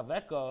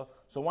atzaveka,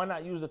 so why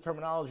not use the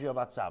terminology of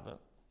atzava?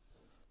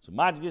 So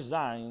Madrish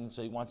Zayin,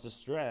 so he wants to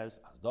stress,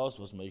 as das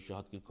was Moshe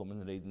hat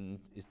gekommen reden,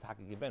 is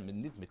take given, mit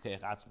nit mit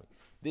keach atzmi.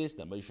 This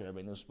that Moshe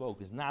Rabbeinu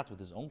spoke is not with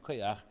his own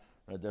keach,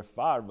 or der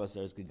far was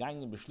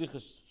gegangen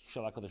beshlichus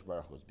shel HaKadosh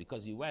Baruch Hu,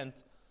 because he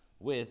went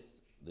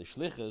with the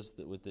shlichus,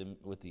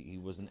 he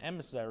was an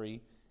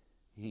emissary.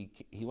 He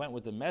went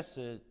with the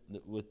message,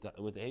 with the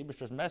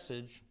Eibishter's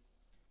message,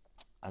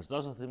 as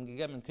das hat him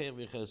gegeben keach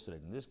v'yicheles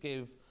reden. This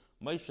gave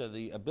Moshe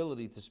the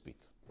ability to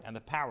speak and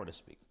the power to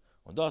speak.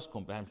 Und das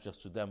kommt behemshich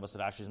zu dem, was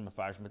Rashi is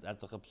mefarish mit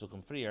etliche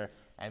psukim frier,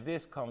 and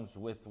this comes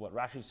with what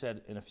Rashi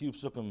said in a few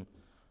psukim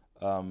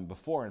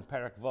before in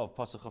Perek Vav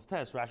Pasuk of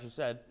Tes. Rashi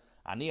said,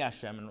 "Ani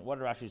Hashem," and what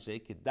did Rashi say?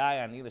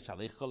 Kedai ani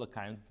l'shalicha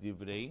l'kayim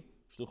divrei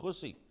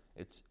shluchusi.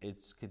 It's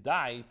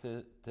kedai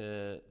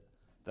to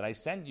that I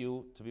send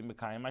you to be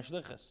mekayim my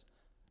shlichus.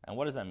 And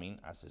what does that mean?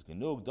 As says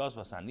genug das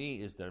was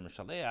ani is der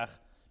mishaleach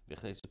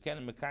b'chlei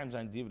suken mekayim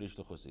zayin divrei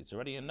shluchusi. It's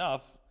already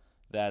enough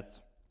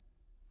that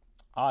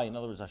in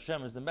other words,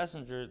 Hashem is the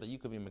messenger that you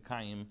could be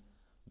mekayim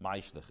my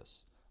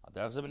shlichus.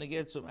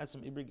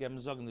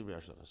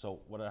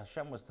 So what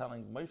Hashem was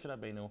telling Moshe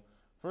Rabbeinu,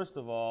 first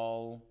of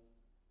all,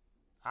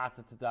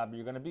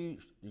 you're going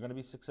to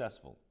be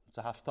successful. It's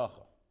a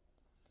haftacha.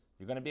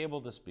 You're going to be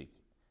able to speak.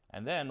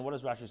 And then what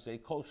does Rashi say?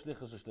 Kol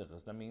shlichus or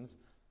shlichus. That means,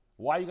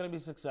 why are you going to be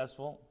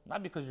successful?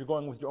 Not because you're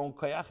going with your own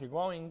koyach. You're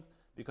going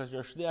because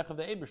you're a shliach of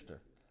the Eibishter,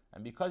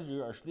 and because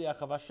you're a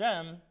shliach of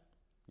Hashem,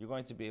 you're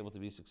going to be able to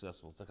be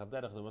successful. It's like a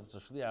derech. There was a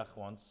shliach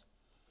once.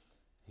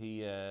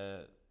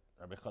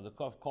 Rabbi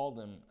Chodakov called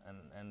him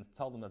and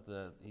told him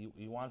that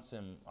he wants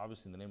him,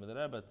 obviously in the name of the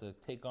Rebbe, to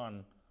take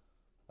on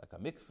like a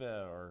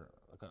mikveh or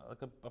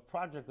like a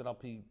project that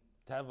Al-Pi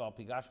Teva,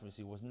 Al-Pi Gashmis,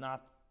 he was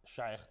not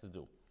shaykh to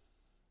do.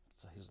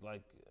 So he's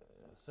like,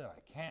 said,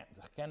 I can't.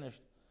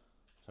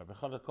 So Rabbi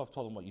Chodakov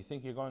told him, what, you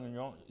think you're going on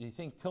your own? You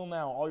think till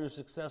now all your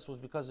success was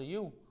because of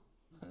you?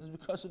 It's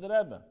because of the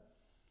Rebbe.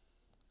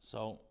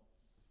 So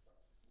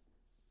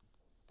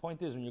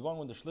point is, when you're going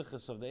with the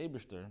shlichus of the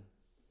Eibishter,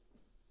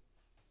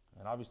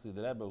 and obviously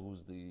the Rebbe,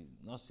 who's the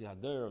Nasi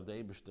Hader of the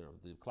Eibishter,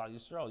 of the Klal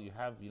Yisrael, you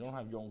don't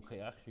have your own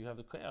koyach, you have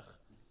the koyach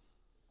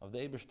of the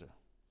Eibishter.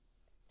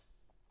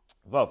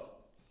 Vav.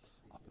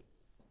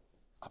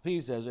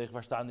 He says, "Ich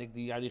verstandig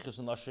die Arichas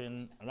und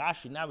Lashon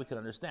Rashi." Now we can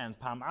understand.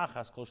 Pam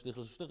achas kol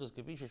shlichus shlichus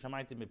kevisha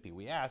shamaytim mipi.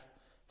 We asked,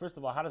 first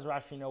of all, how does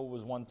Rashi know it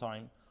was one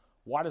time?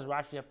 Why does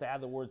Rashi have to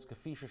add the words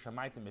kefisha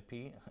shamaytim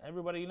mipi?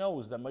 Everybody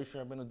knows that Moshe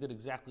Rabbeinu did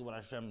exactly what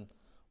Hashem.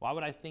 Why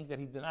would I think that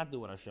he did not do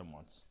what Hashem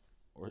wants,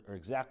 or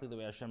exactly the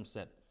way Hashem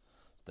said?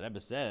 So the Rebbe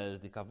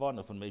says the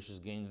kavanah von Moshe's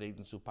gain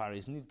reden zu Pari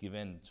is not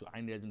given to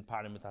einreden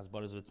Pari mit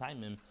hasbaras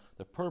v'taimim.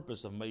 The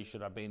purpose of Moshe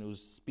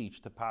Rabbeinu's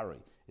speech to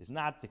Pari is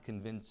not to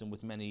convince him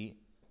with many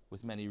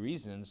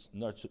reasons,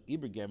 nor to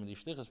übergeben die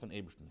Shlichus von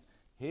Eberstein.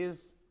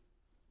 His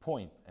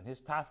point and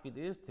his tafkid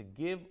is to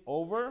give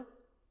over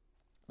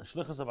the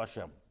Shlichus of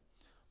Hashem.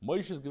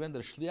 Moshe is given the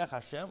Shliach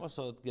Hashem,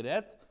 so it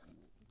gerät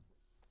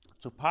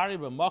to Pari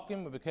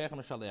b'mokim v'keichem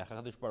shaliach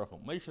HaKadosh Baruch Hu.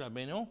 Moshe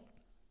Rabbeinu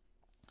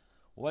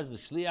was the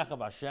Shliach of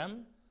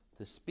Hashem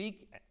to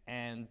speak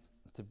and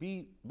to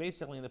be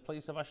basically in the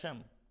place of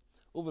Hashem.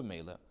 Uve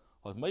Mele,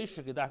 hat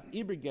Moshe gedarf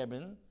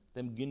übergeben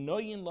dem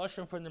genoyen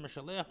Lashon von dem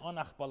Shaliach on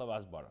Achbala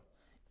v'Asbara.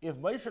 If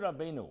Moshe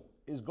Rabbeinu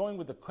is going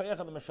with the koyach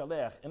of the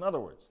Meshalech, in other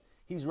words,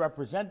 he's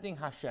representing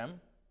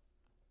Hashem,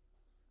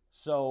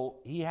 so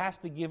he has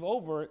to give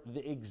over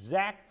the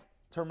exact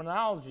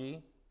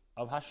terminology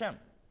of Hashem.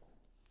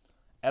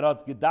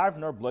 Erot gedarf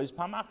nor blois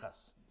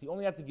pamachas. He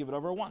only had to give it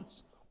over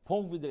once.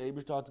 Punkt with the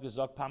Eibishter hat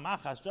gesagt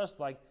pamachas,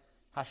 just like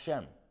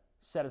Hashem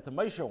said it to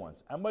Moshe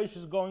once, and Moshe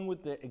is going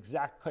with the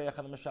exact koyach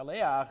of the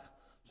Meshalech,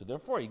 so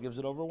therefore he gives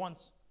it over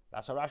once.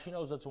 That's how Rashi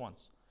knows that's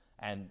once.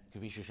 And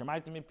kefisha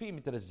shamaytim mipi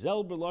mit der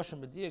selber Lashon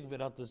b'diak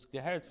wird hat es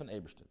gehört von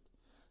Eberstein,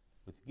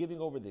 with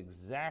giving over the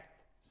exact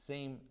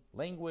same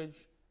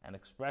language and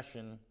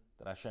expression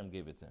that Hashem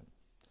gave it to him.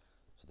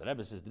 So the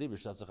Rebbe says,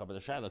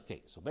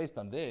 okay, so based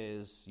on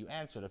this, you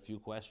answered a few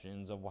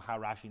questions of how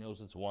Rashi knows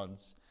it's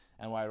once,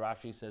 and why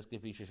Rashi says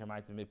kefisha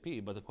shamaytim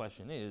mipi, but the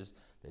question is,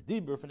 the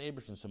Dibur von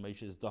Eberstein, so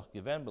Moshe is doch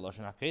given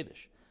b'Lashon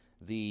HaKodesh.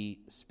 The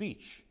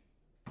speech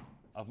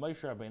of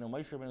Moshe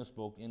Rabbeinu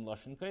spoke in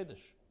Lashon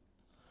Kodesh.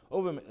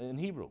 In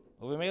Hebrew.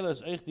 So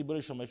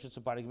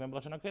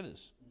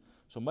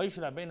Moshe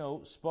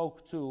Rabbeinu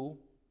spoke to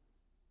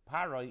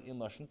Parai in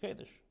Lashon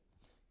Kodesh.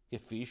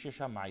 Gefisha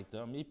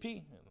shamaita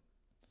mipi.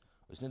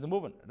 It's not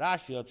moving.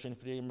 Rashi hat schon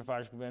früher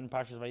mefarish gewesen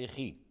Parshas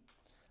Vayechi.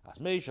 As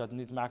Moshe hat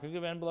nicht machen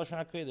gewesen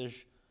b'Lashon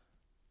HaKodesh.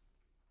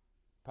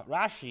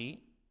 Rashi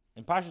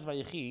in Parshas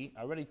Vayechi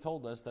already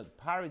told us that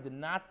Parai did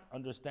not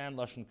understand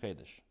Lashon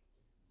Kodesh.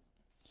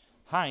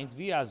 Heint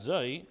wie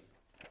azoi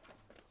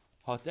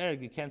hat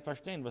gekannt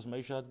verstehen, was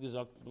Moshe hat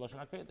gesagt b'Lashon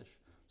HaKodesh.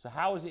 So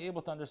how is he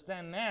able to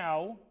understand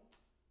now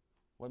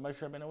what Moshe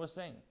Rabbeinu was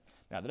saying?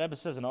 Now the Rebbe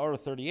says in Orah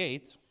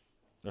 38,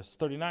 or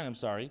 39, I'm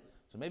sorry,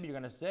 so maybe you're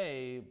going to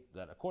say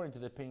that according to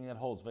the opinion that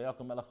holds,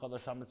 Vayakum melech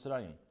chadash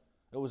ha-Mitzrayim,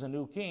 it was a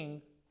new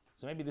king,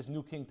 so maybe this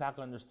new king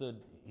Taka understood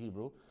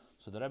Hebrew.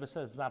 So the Rebbe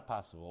says it's not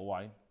possible.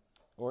 Why?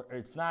 Or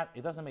it's not,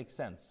 it doesn't make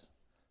sense.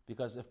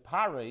 Because if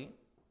Parai,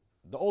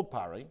 the old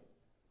Parai,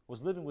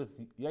 was living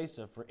with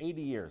Yosef for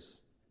 80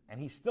 years, and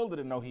he still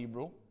didn't know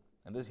Hebrew,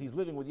 and he's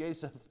living with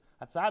Yosef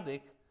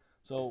HaTzadik,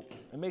 so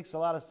it makes a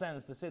lot of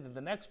sense to say that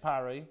the next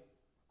Parai,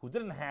 who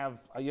didn't have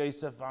a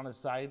Yosef on his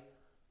side,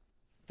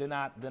 did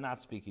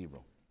not speak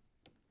Hebrew,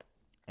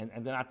 and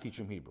did not teach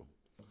him Hebrew.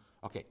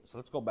 Okay, so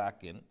let's go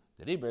back in.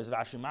 The Rebbe is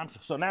Rashi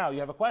Mamshech. So now you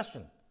have a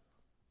question.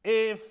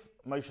 If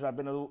Moshe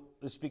Rabbeinu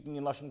is speaking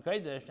in Lashon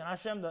Kodesh, and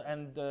Hashem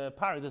and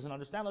Parai doesn't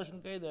understand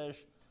Lashon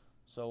Kodesh,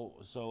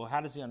 so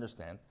how does he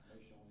understand?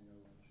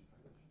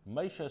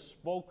 Moshe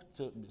spoke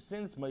to,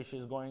 since Moshe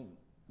is going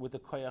with the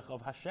koyach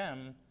of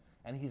Hashem,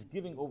 and he's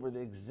giving over the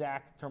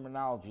exact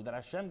terminology that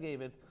Hashem gave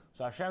it,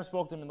 so Hashem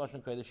spoke to him in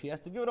Lashon Kodesh, he has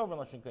to give it over in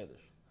Lashon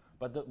Kodesh.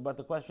 But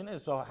the question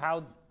is, so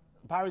how,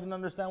 Parai didn't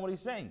understand what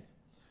he's saying.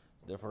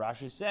 Therefore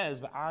Rashi says,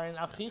 V'arin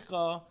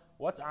achicha,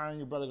 what's Aaron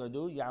your brother going to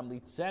do? Yam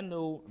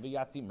litzenu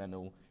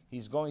v'yatimenu.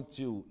 He's going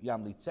to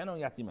Yam litzenu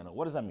v'yatimenu.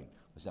 What does that mean?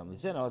 Yam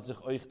litzenu hat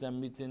sich euch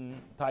dem mit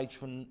den Teich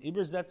von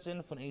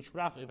übersetzen von ein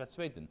Sprache über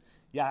zweiten.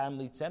 Yam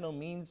litzenu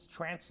means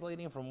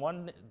translating from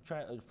one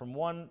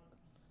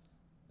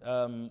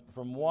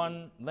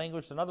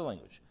language to another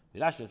language.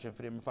 Rashi hat schon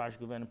früher mefarish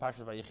gewesen in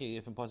Parshas Vayechi,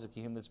 if in Pasuk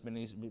Kihim that's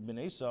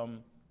b'nei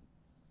Esam,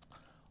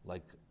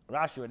 like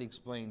Rashi already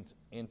explained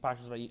in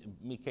Parshas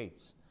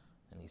Miketz.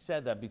 And he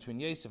said that between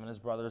Yosef and his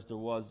brothers there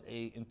was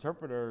a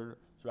interpreter.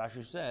 So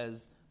Rashi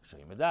says,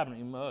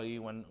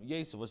 when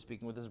Yosef was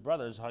speaking with his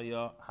brothers, he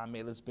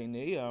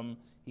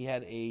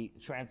had a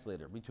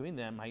translator between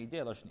them,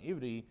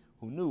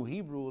 who knew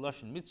Hebrew,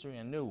 Lashon Mitzri,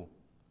 and knew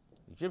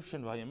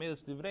Egyptian,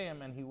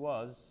 and he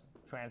was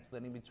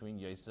translating between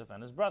Yosef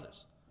and his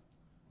brothers.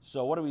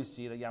 So what do we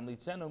see? That Yam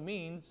Litzenu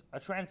means a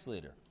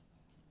translator.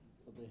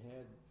 But they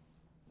had,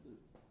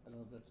 I don't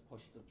know if that's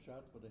pushed up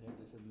shot, but they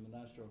said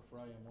Menashe or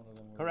Ephraim, one of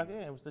them. Correct,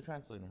 yeah, it was the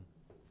translator.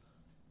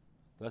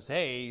 Das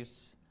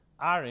heißt,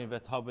 Aaron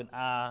wird haben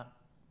a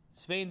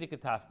zweindike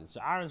Tafkid. So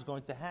Aaron's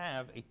going to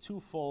have a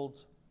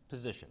twofold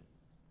position.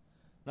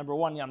 Number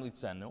one, Yam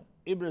Litzenu,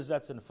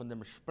 Übersetzen von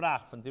dem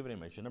Sprach von Divrei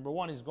Moshe. Number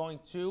one, he's going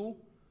to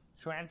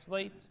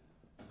translate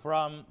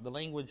from the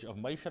language of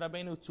Moshe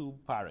Rabbeinu to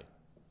Parai.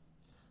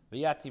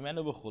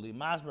 V'yatimenu v'chuli,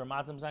 masber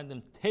matam zayin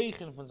dem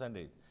teichen von zayin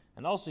reit.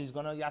 And also he's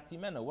going to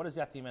yatimenu. What does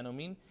yatimenu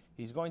mean?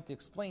 He's going to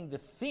explain the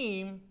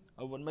theme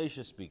of what Moshe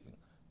is speaking.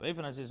 But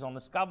even as he's on the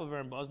skabaver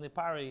and ba'oznei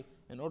pari,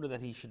 in order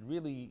that he should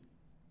really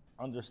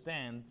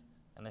understand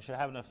and it should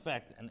have an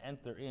effect and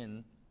enter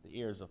in the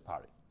ears of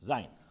Pari.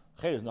 Zayin.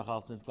 Cher is noch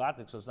als nicht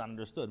glattig, so it's not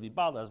understood. Wie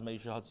bald as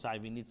Moshe hat sei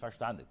wie nicht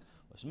verstandig.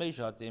 Was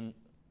Moshe hat ihm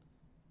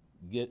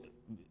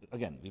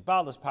again, wie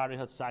bald as Pari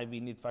hat sei wie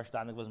nicht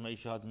verstandig, was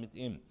Moshe hat mit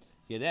ihm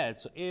geredet.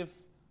 So if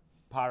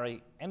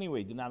Pari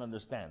anyway did not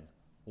understand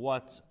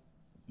what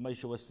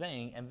Moshe was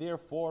saying, and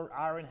therefore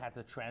Aaron had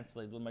to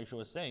translate what Moshe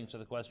was saying. So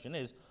the question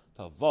is,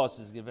 Tavos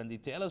is given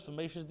details from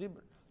Moshe's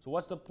dibur. So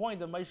what's the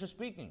point of Moshe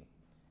speaking?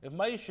 If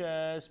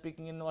Moshe is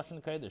speaking in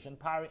Lashon Kodesh and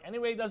Pari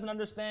anyway doesn't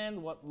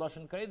understand what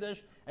Lashon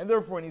Kodesh and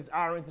therefore needs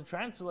Aaron to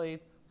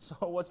translate, so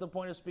what's the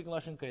point of speaking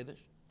Lashon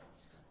Kodesh?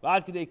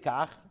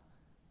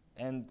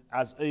 And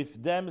as if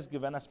them is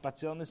given a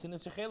spazial nisin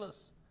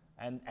sechelas,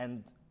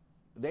 and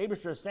the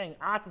Eibusher is saying,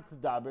 Ata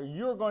Tadaber,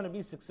 you're going to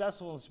be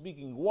successful in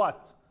speaking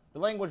what? The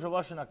language of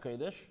Lashon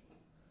HaKodesh,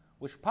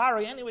 which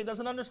Pari anyway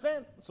doesn't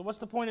understand. So what's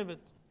the point of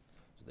it?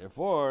 So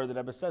therefore, the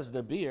Rebbe says,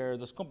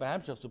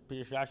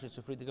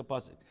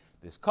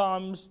 this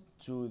comes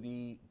to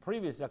the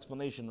previous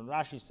explanation that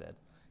Rashi said.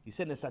 He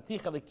said,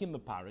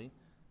 Pari.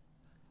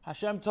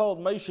 Hashem told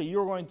Moshe,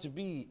 you're going to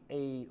be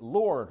a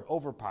lord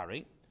over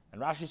Pari.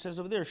 And Rashi says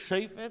over there,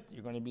 Shefet,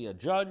 you're going to be a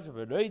judge,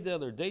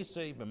 V'reidel, or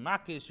Deisei,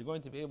 B'makis, you're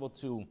going to be able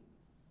to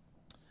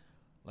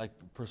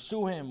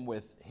pursue him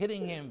with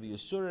hitting him,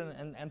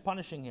 and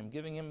punishing him,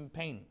 giving him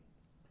pain.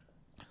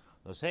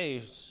 What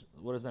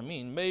does that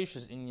mean?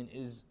 Moshe's inyan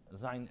is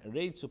zayin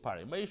reid zu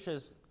Pari.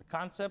 Moshe's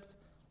concept,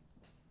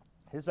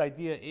 his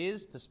idea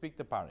is to speak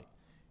to Pari.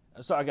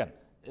 So again,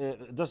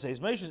 das heißt,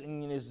 Moshe's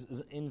inyan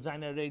is in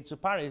zayin reid zu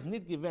Pari is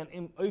nicht given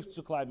im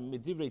aufzukleiben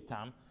mit divrei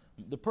tam.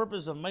 The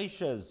purpose of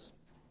Moshe's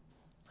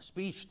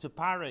speech to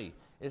Pari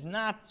is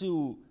not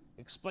to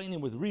explain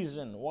him with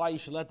reason why he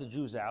should let the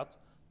Jews out.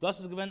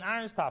 Das is given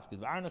Aaron's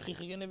tafkid.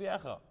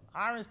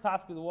 Aaron's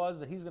tafkid was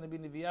that he's going to be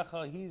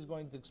Neviecha. He's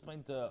going to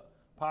explain to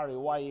Pari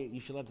why you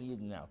should let the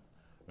Yidden out.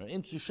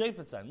 Into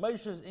Shefet sein.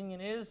 Moshe's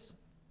inyan is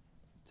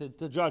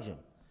to judge him.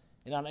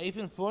 In an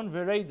Eifin fun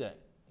vereda.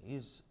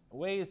 His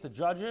way is to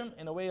judge him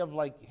in a way of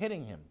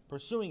hitting him,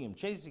 pursuing him,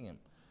 chasing him.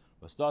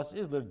 Was das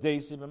is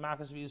l'deisi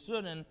b'makas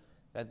v'yisurin,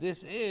 that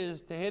this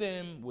is to hit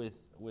him with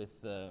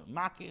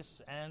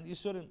makis and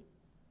yisurin,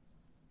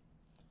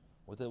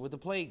 with the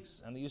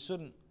plagues and the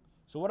yisurin.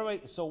 So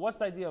what's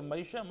the idea of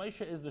Moshe?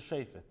 Moshe is the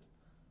Shefet.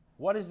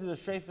 What is the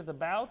Shefet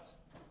about?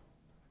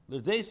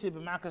 L'deisi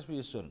b'makas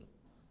v'yisurin.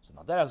 So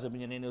now there's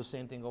the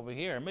same thing over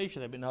here. Moshe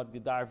Rabbeinu had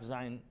gedar for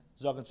sein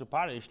zogen zu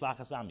Pari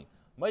shlachas ami.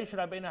 Moshe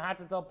Rabbeinu had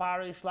to tell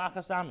Pari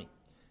shlachas ami.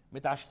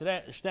 Mit a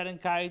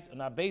Sternkeit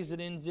und a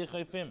bezerin sich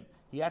auf him.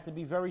 He had to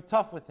be very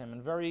tough with him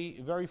and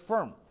very, very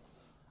firm.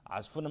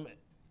 As von dem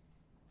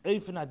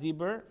Eifen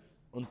Adiber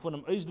und von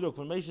dem Ausdruck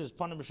von Moshe's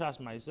Panim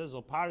B'Shas Meiser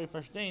soll Pari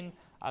verstehen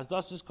as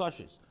das ist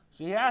koshes.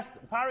 So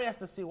Pari has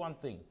to see one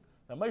thing.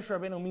 That Moshe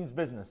Rabbeinu means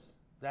business.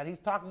 That he's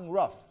talking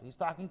rough. He's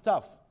talking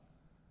tough.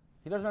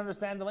 He doesn't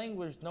understand the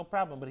language, no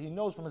problem, but he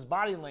knows from his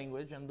body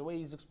language and the way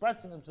he's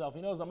expressing himself,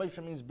 he knows that Moshe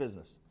means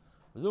business.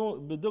 So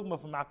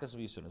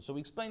we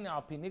explain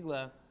now,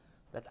 Pinigla,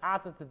 that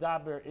Ata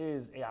Tedaber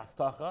is a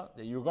Haftacha,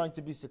 that you're going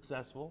to be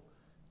successful.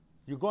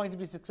 You're going to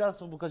be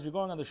successful because you're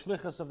going on the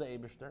Shlichus of the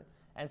Eibishter.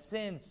 And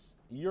since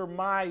you're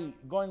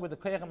going with the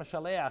Koyach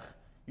HaMashaleach,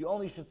 you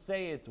only should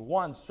say it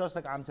once, just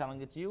like I'm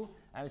telling it to you,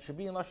 and it should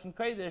be in Lashon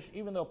Kodesh,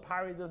 even though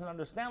Pari doesn't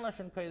understand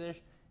Lashon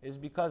Kodesh, is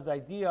because the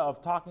idea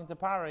of talking to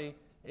Pari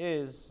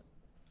is,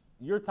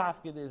 your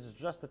tafkid is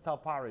just to tell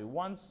Pari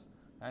once,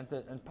 and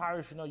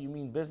Pari should know you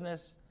mean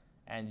business,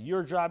 and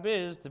your job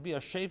is to be a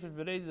shefet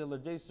v'reidi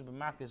l'deisi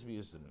b'makis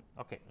v'yisurin.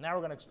 Okay, now we're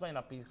going to explain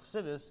up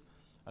Chassidus,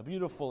 a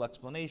beautiful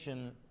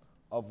explanation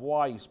of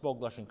why he spoke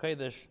Lashon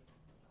Kodesh.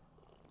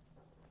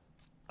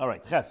 All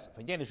right, Ches,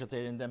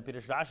 in dem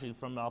Pirush Rashi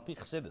from Alpi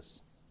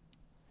Chassidus.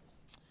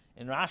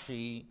 In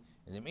Rashi,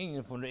 in the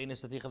meaning from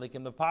Re'enes Taticha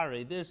Lekim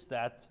B'Pari,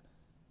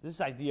 this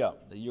idea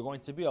that you're going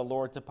to be a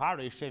lord to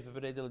Pari,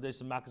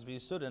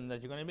 that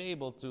you're going to be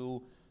able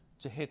to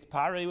hit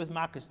Pari with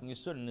Makas and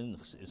Yisurin. And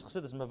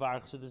Chassidus Mavar,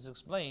 Chassidus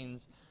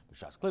explains,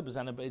 so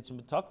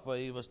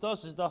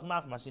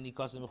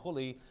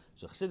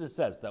Chassidus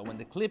says that when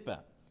the Klippa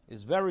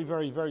is very,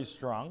 very, very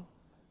strong,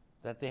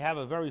 that they have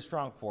a very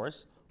strong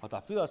force, even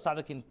a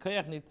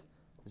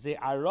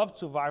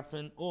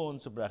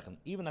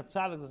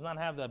tzaddik does not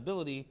have the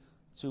ability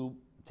to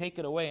take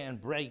it away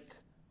and break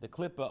the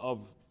klippa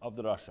of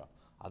the Rasha.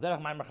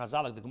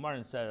 The Gemara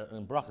in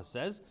Bracha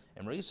says,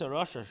 if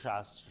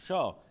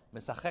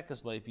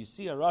you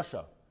see a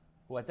Rasha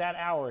who at that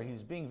hour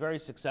he's being very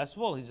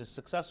successful, he's a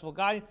successful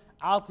guy,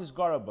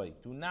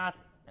 do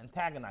not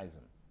antagonize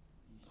him.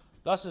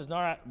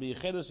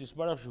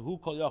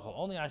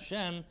 Only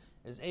Hashem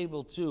is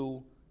able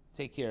to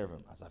take care of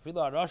him. As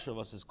afila Rasha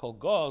was his kol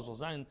goz will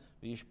sein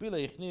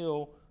v'yishpila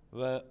yichniu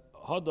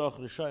v'hodoch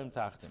rishayim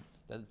tachtim.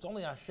 That it's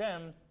only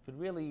Hashem could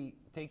really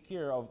take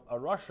care of a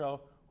Russia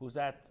who's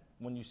at,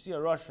 when you see a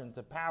Russian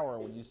to power,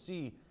 when you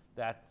see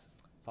that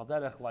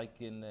Salderech, like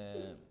when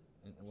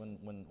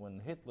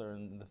Hitler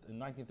in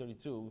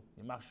 1932,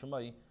 Yamach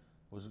Shloimy,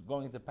 was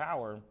going into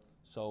power,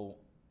 so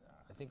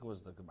I think it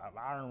was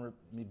Aaron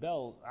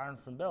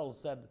from Belz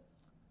said,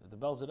 the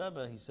Belz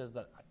Rebbe, he says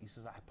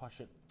I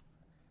push it.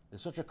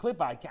 There's such a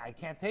clip. I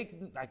can't take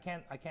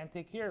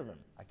care of him.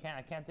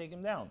 I can't take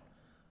him down.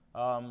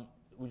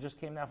 We just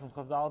came down from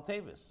Chavdal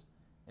Tevis.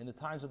 In the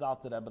times of the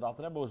Alter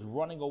Rebbe was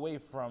running away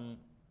from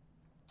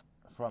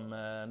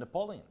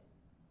Napoleon.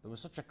 There was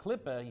such a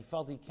klippa, he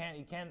felt he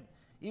can't,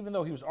 even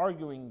though he was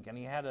arguing and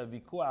he had a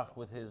vikuach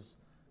with his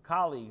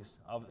colleagues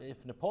of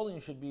if Napoleon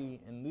should be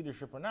in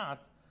leadership or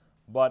not,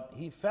 but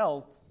he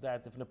felt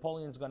that if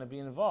Napoleon's going to be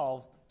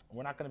involved,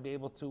 we're not going to be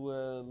able to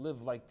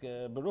live like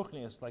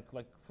Beruchnius, like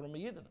from a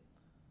Yidden.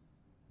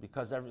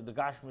 Because the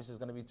Gashmis is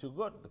going to be too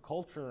good. The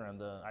culture and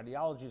the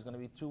ideology is going to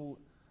be too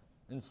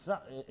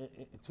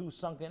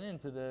sunken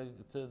into the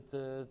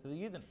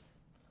Yidden.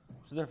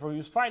 So therefore he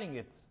was fighting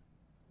it.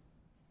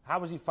 How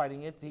was he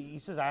fighting it? He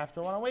says, I have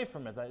to run away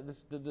from it.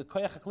 The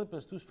Koyach HaKlippa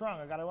is too strong.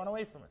 I got to run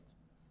away from it.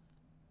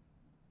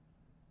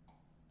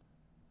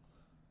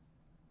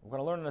 We're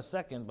going to learn in a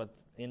second, but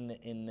in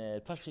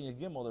Tafshin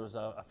Gimel there was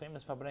a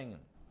famous Fabrengen.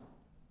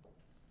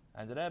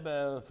 And the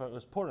Rebbe, it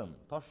was Purim,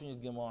 Tafshin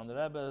Gimel, and the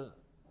Rebbe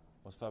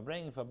was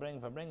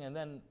Fabrengen, and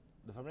then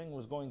the Fabrengen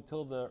was going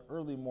till the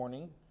early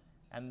morning,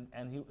 and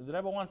the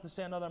Rebbe wanted to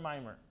say another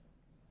mimer.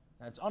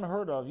 And it's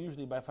unheard of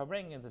usually by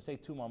Fabrengen to say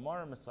two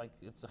mamarim. It's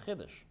a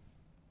chiddush.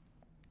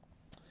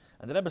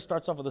 And the Rebbe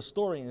starts off with a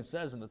story, and it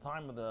says in the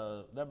time of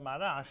the Rebbe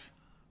Marash,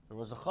 there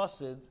was a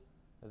chassid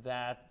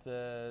that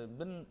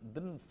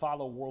didn't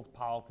follow world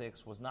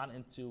politics,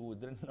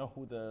 didn't know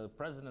who the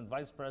president,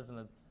 vice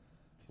president,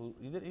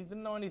 he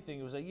didn't know anything.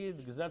 He was a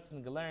Yid,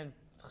 Gesetzen, gelernt,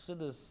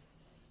 chassidus.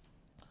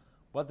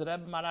 But the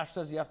Rebbe Marash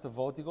says you have to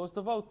vote, he goes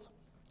to vote.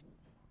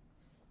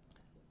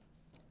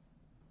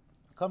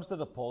 Comes to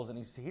the polls and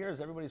he hears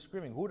everybody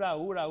screaming, Hurrah,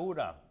 hurrah,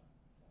 hurrah.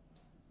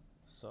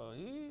 So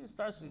he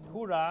starts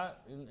hurrah,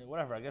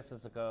 whatever, I guess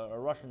it's like a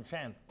Russian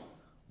chant,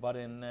 but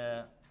in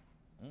a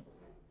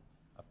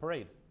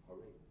parade.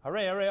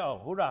 Hooray, hooray,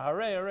 oh, hurrah,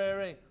 hooray, hooray,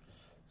 hooray.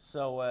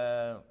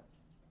 So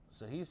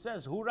he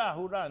says, hurrah,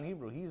 hurrah in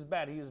Hebrew. He is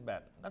bad, he is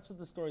bad. That's what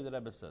the story that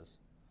Rebbe says.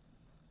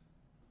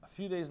 A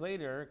few days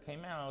later, it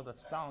came out that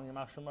Stalin,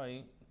 Yamach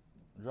Shloimy,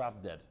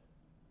 dropped dead.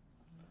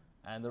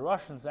 And the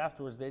Russians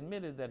afterwards, they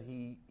admitted that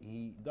he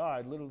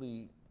died,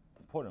 literally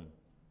put him.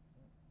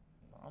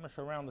 Almost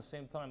around the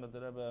same time that the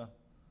Rebbe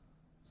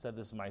said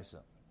this Maisa.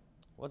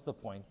 What's the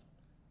point?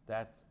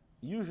 That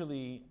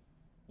usually,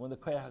 when the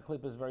Koyach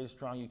HaKlippa is very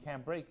strong, you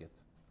can't break it.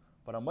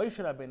 But a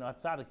Moshe Rabbeinu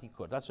Atzadik he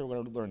could. That's what we're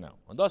going to learn now.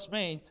 And das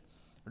meint,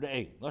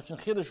 Re'eh, Lashon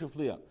Chiddush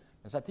Ufliya.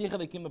 Es hat Ticha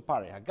Lekim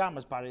Pare.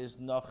 Hagamas Pare is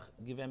noch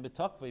given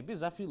betokvei.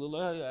 Bis afilu lo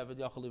Eved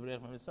Yachol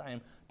Livrech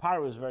Mitzrayim.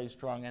 Pare was very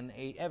strong, and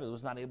Eved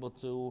was not able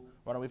to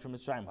run away from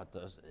Mitzrayim. Hat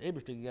das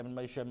Ebershtig given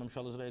Moshe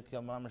Memshal Israel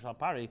Kel Mamashal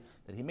Pare,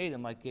 that he made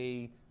him like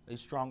a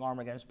strong arm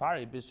against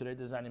Pare. Bis Surei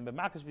Designing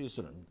B'Makas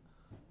V'Yisurim.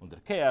 Und der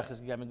Keach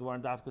is given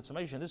geworden Davkut to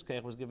Moshe. This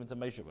Keach was given to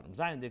Moshe. But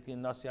Zayin Dikin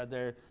Nasya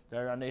der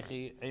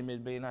Anechi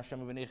Emed Bein Hashem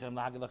V'Nechem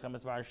La'Hagelachem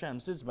Etvar Hashem.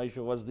 Since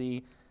Moshe was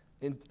the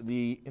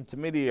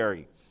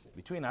intermediary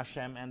between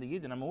Hashem and the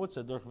Yidden,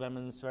 Amawutza durch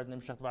Vemen Sverd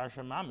Nimshach Dvar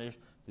Hashem Mamish,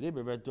 the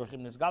Rebbe read durch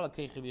Ibn Esgala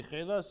Keche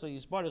V'Yichela, so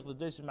Yisbarich the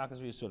Desim Makas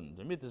V'Yisurim.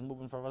 The myth is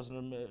moving for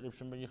Vasan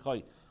Ribshim Ben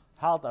Yichai.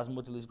 Halt as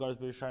Mutil is Garis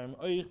B'Yishayim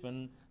Oich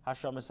Ven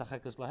Hashem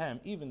Esachekes Lahem.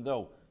 Even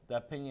though the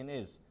opinion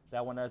is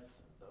that when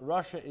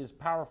Russia is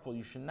powerful,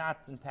 you should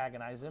not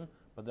antagonize him,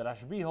 but the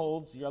Rashbi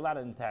holds you're allowed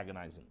to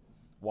antagonize him.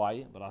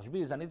 Why? But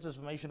Rashbi is an interest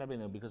from Moshe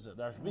Rabbeinu, because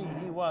Rashbi,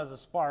 he was a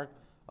spark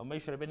of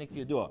Moshe Rabbeinu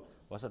Kiyadua.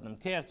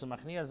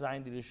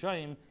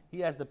 He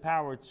has the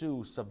power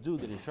to subdue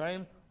the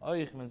Rishoyim,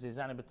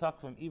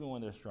 even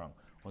when they're strong.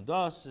 Und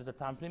das ist der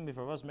Tamplimi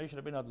für was Moshe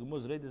Rabbeinu hat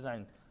gemuz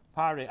redesign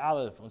Pare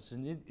Aleph, und es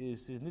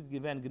ist nicht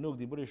given genug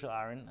die Bure shel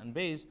Aaron, and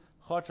Beis,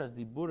 Chotschas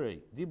die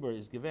Dibur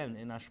is given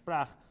in a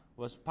Sprach,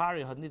 was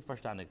Pare hat nicht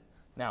verstandig.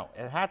 Now,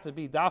 it had to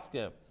be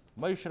Dafke.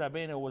 Moshe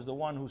Rabbeinu was the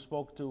one who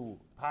spoke to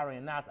Pare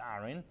and not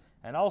Aaron,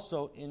 and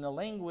also in a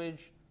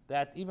language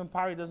that even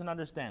Pare doesn't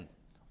understand.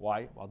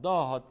 Why? Weil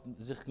da hat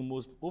sich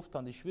gemusst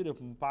auftan die Schwere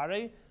von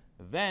Pare,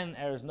 wenn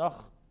ist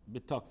noch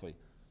betokvei.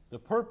 The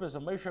purpose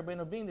of Moshe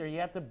Rabbeinu being there, he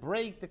had to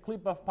break the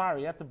clip of Pare.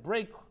 He had to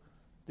break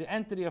the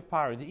entity of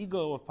Pare, the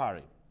ego of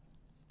Pare.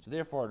 So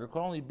therefore, there could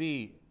only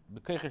be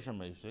B'keichesh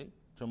Moshe.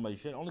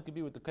 It only could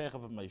be with the Keich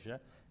of Moshe.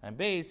 And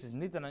base is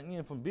not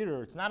an from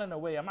bitter. It's not in a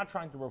way, I'm not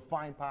trying to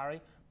refine Pare.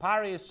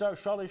 Pare is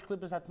Shalish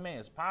Klippas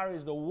Hatmeis. Pare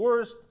is the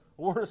worst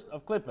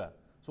of Klippa.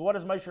 So what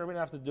does Moshe Rabbeinu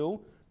have to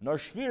do? Nor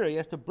Shvira, he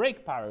has to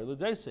break Pare,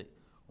 L'Deisi.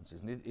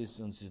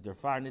 Since der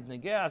Fire nit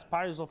negeas,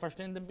 Pare soll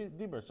verstehen den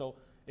Dibur. So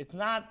it's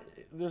not,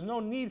 there's no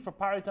need for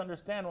Pare to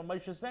understand what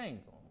Moshe is saying.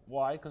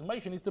 Why? Because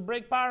Moshe needs to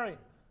break Pare.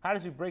 How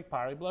does he break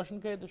Pare? Blush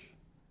and Kiddush.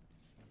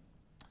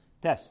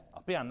 Test.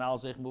 Apian now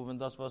sich moving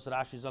das was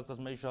Rashi sagt, dass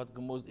Moshe hat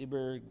gemusst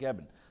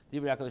übergeben.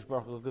 With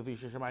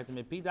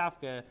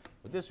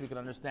this we can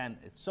understand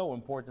it's so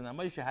important that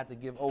Moshe had to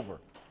give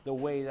over the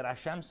way that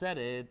Hashem said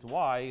it.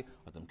 Why?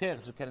 And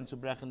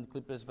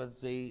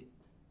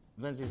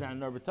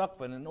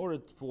in order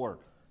for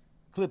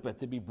klippah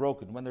to be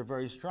broken when they're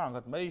very strong,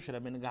 Moshe should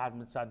have been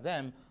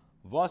mitzadem.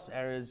 Was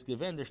is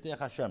given the shliach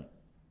Hashem.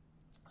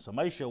 So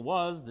Moshe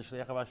was the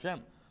shliach of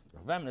Hashem.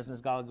 When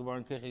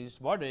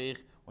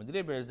the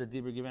Dibber is the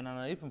Dibber given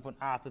on a from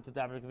after the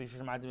Dabber Kavish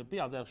Shematim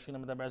Pi, the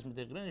Shinam the Beres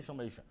Mitig Greenwald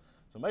Moshe.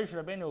 So Moshe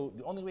Rabbeinu,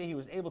 the only way he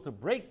was able to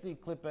break the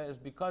klippah is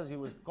because he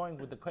was going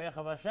with the koyach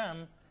of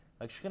Hashem,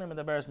 like Shinam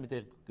the Beres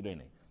Mitig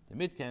Greenwald. The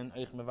Mitken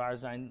Eich Mevar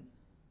Zain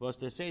was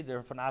to say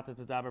there von after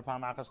the Dabber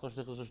Pam Achas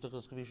Koshtichos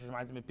Koshtichos Kavish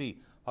Shematim Pi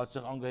hat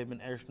sich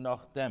angeheben erst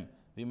nach dem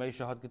wie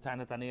Moshe hat getan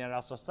hat an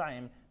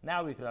Yerushalayim.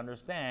 Now we can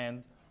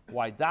understand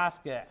why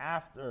Dafke,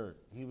 after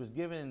he was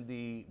given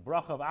the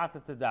bracha of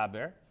Atat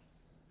Tedaber,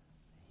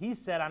 he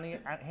said,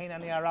 Hein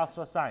ani aras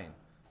vasayim.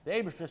 The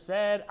Eibishter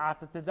said,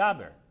 Atat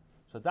Tedaber.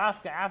 So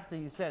Dafke, after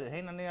he said,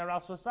 Hein ani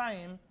aras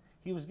vasayim,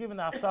 he was given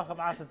the haftach of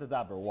Atat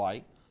Tedaber.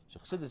 Why? So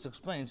Chassidus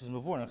explains, his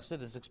Mavur, and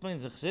Chassidus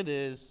explains, the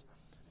Chassidus,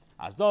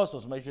 as those,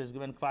 Moshe is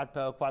given Kvad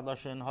Pel, Kvad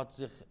Loshen, hat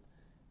sich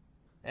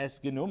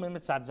es genommen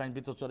mitzad sein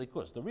bittul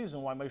tzorikus. The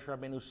reason why Moshe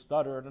Rabbeinu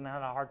stuttered and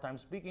had a hard time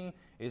speaking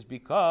is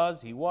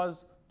because he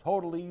was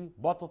totally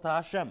bottled to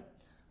Hashem.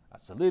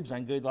 As Salib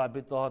sein Geidl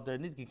HaBittul hat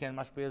nit gekent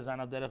mashpeh sein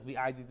aderech vi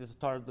aidi to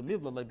targ the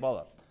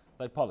mivla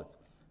like Polit.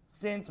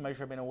 Since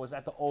Moshe Rabbeinu was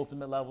at the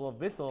ultimate level of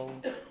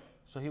bittul,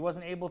 so he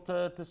wasn't able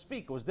to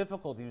speak. It was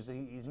difficult.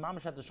 He's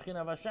mamash at the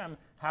Shechina of Hashem.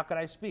 How could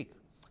I speak?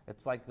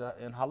 It's like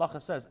in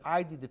Halacha says,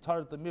 aidi to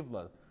targ the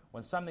mivla.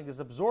 When something is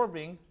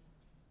absorbing,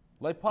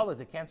 like Polit,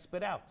 it can't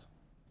spit out.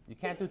 You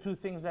can't do two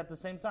things at the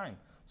same time.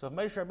 So if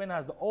Moshe Rabbeinu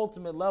has the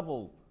ultimate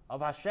level of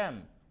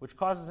Hashem, which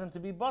causes him to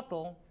be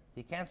bottle,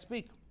 he can't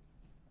speak.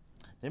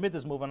 The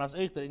mitzvah move on as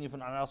ich that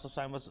even on also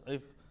sign was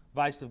if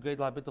vice of great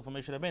bittul from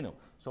Moshe Rabbeinu.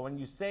 So when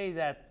you say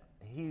that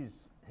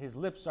his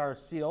lips are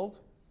sealed,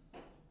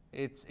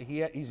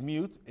 he's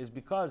mute, is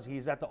because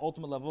he's at the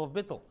ultimate level of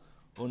bittul.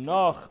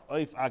 Unoch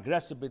if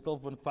aggressive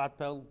bittul from kvad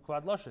pel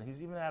kvad loshen.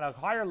 He's even at a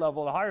higher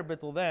level, a higher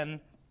bittul than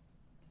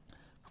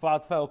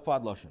kvad pel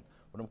kvad loshen.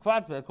 But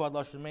kvad pel kvad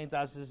loshen meint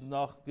as is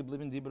noch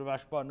geblieben dibber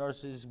vashpa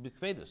nurses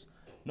bikvedus.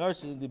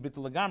 Nurse in the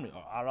bittul agamri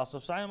or aras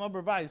of sayim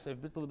obervais if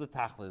bittul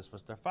betachlis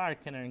was der fire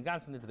kenner in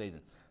ganzen nit reden.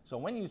 So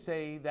when you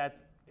say that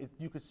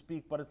you could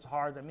speak but it's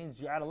hard, that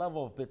means you're at a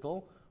level of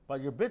bittul,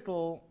 but your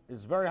bittul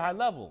is very high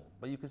level,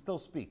 but you can still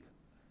speak.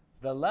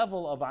 The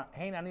level of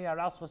hein ani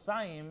aras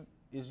vasayim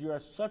is you're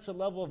at such a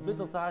level of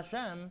bittul to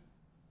Hashem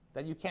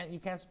that you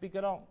can't speak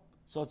at all.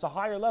 So it's a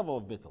higher level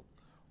of bittul.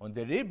 On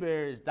the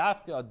riber is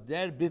dafke od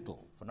der bittul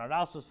von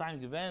aras vasayim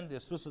given the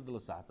strusa de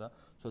lasata.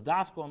 So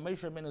dafke on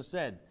Moshe Rabbeinu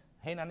said,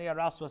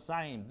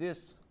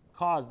 this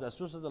caused this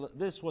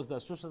was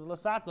the Susa de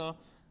Lasata,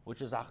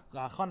 which is a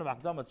Chon of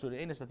Akdama to the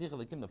Enes Aticha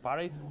Likim the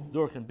Pari,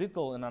 Durchen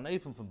Bittel and an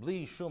Eifim from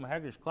Bli, Shum,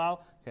 Hergish Klau,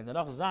 can the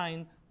Noch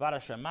Zain,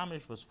 Varashem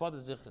Mamish was fodder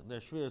sich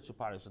der Schwere zu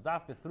Pari. So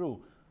Dafke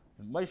through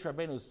Moshe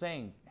Rabbeinu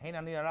saying,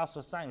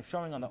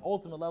 showing on the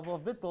ultimate level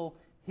of Bittel,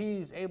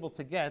 he's able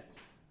to get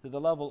to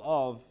the level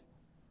of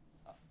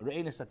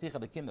Enes Aticha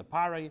Likim the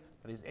Pari,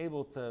 but he's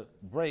able to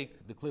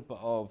break the Klippa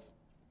of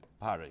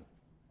Pari.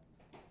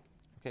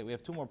 Okay, we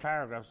have two more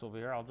paragraphs over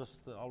here.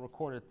 I'll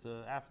record it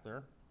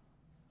after,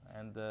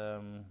 and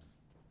then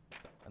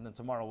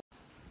tomorrow.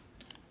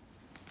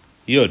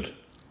 Yud.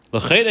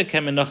 L'cheire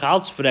kann man noch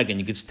als fragen.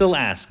 You could still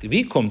ask,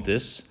 wie kommt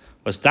es,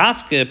 was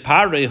Dafke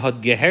Parei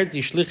hat gehört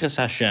die Shlichus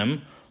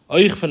Hashem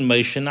euch von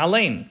Moshe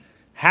allein?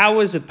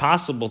 How is it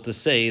possible to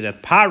say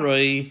that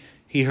Parei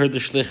he heard the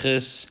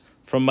Shlichus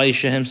from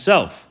Moshe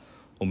himself?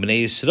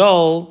 Bnei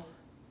Yisrael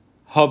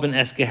haben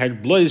es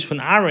gehört bloß von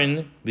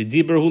Aaron wie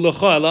Diber hu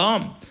lecha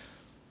elam.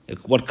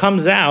 What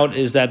comes out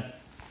is that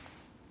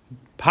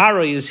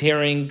Paroi is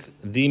hearing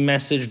the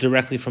message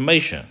directly from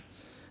Moshe,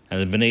 and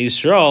the Bnei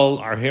Yisrael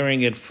are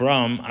hearing it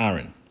from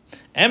Aaron.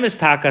 Emes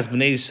takas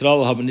Bnei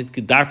Yisrael haben nit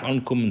gedarf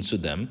ankommen zu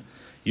dem.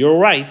 You're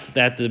right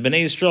that the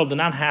Bnei Yisrael did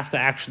not have to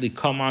actually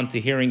come on to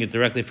hearing it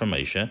directly from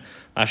Moshe.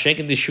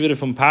 Schenken die Schwere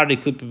von Paroi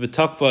klippe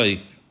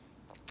betokvoi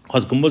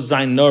hat gemusst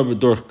sein nur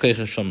durch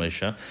Keiches shel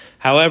Moshe.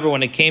 However,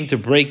 when it came to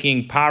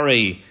breaking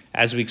Paroi,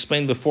 as we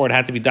explained before, it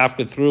had to be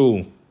dafka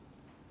through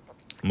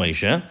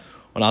Moshe.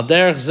 On al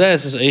derech zeh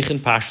is eichen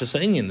pashtus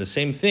ha'inyan. The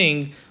same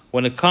thing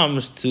when it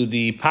comes to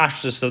the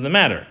pashtus of the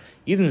matter.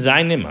 Yidden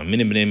zaynim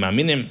aminim b'nei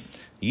ma'aminim.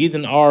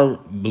 Yidden are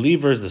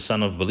believers, the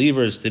son of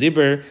believers.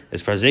 Teriber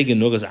is farzegen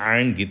nugas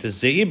Aaron gitas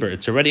zeiber.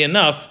 It's already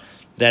enough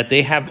that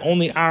they have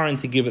only Aaron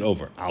to give it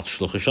over. Al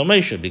shlucha shel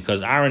Moshe,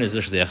 because Aaron is the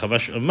shliach of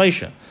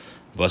Moshe.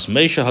 Was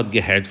Moshe had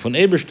gehert von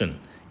Ebersten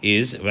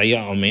is vaya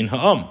amen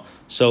ha'am.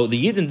 So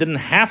the Yidden didn't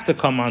have to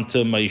come on to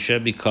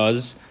Moshe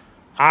because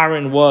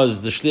Aaron was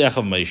the shliach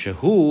of Moshe,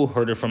 who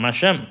heard it from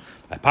Hashem.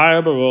 But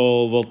Paroi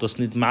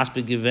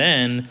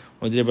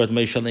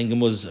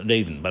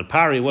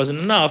wasn't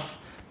enough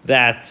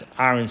that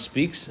Aaron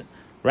speaks.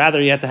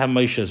 Rather, you have to have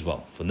Moshe as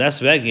well. Von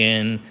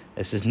deswegen,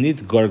 es ist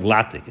nicht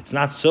gorglatik. It's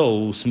not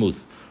so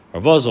smooth.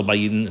 Ravozel by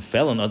Yidden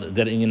fell on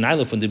that in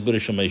Yinaila from the Buddha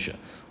Moshe.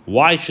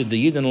 Why should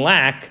the Yidden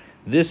lack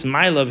this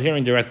mile of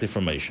hearing directly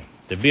from Moshe?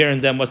 The beer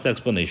and them, what's the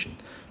explanation?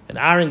 And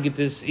Aaron get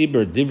this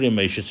Iber Divrei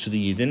Moshe to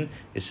the Yidden.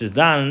 It says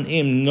Dan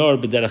im nor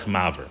b'derech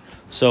maver.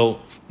 So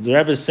the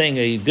Rebbe is saying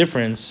a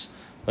difference.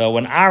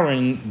 When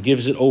Aaron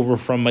gives it over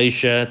from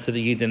Moshe to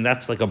the Yidden,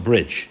 that's like a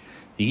bridge.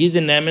 The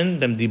Yidden nemen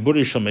them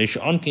diburim shel Moshe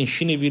onkin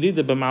shini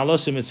v'yirida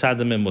b'ma'alosim mitzad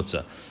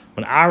ha'memutza.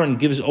 When Aaron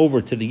gives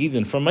over to the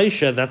Yidden from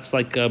Moshe, that's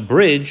like a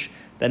bridge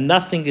that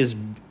nothing is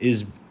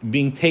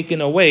being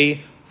taken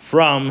away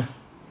from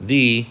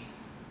Moshe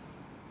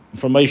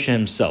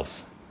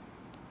himself.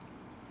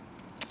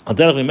 It's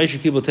like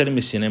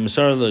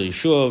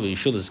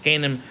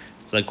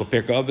what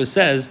Pirkei Avos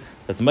says,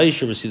 that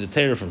Moshe received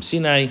the Torah from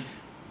Sinai,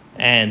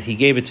 and he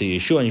gave it to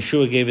Yeshua, and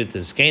Yeshua gave it to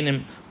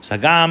Zkenim.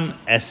 Sagam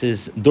es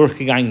is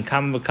durchgegangen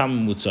kam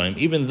v'kam mutzoim.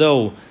 Even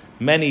though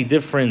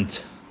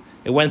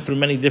it went through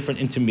many different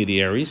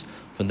intermediaries.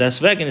 From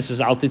deswegen it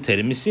says alti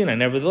Torah miSinai.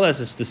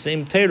 Nevertheless, it's the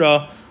same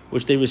Torah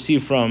which they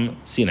received from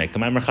Sinai.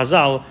 Kamaimer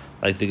Chazal,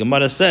 like the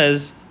Gemara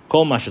says,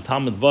 kol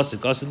mashatamid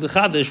vasik asid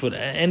l'chadish, with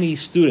any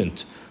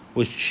student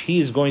which he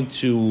is going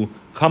to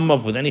come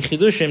up with any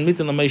chidushim,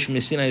 nitin l'Moshe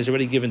miSinai is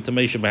already given to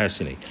Moshe b'Har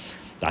Sinai.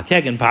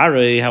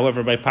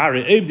 However, by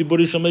Parei,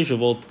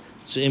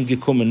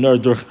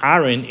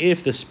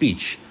 if the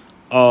speech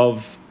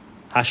of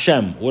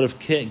Hashem would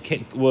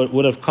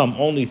have come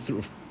only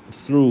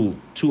through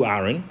to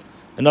Aaron,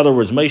 in other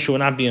words, Moshe would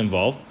not be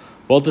involved.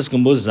 So then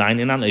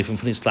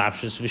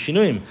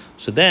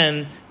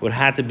it would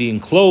have to be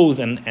enclosed,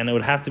 and it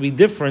would have to be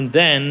different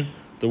than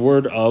the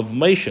word of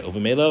Moshe. It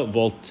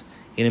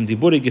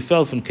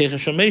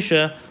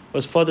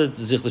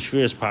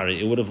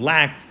would have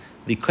lacked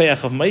the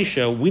koyach of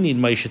Moshe. We need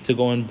Moshe to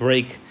go and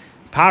break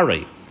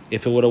Parei.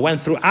 If it would have went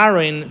through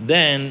Aaron,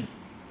 then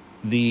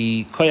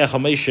the koyach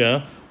of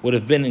Moshe would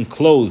have been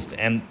enclosed,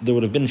 and there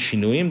would have been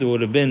shinuyim, there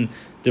would have been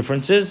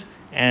differences,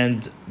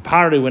 and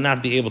Parei would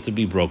not be able to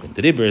be broken.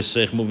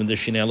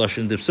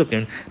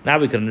 Now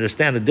we can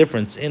understand the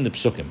difference in the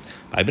psukim.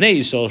 By Bnei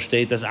Yisrael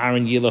state as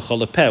Aaron yilach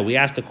halepeh. We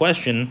asked the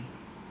question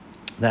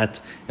that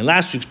in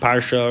last week's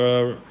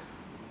parsha,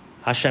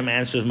 Hashem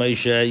answers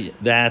Moshe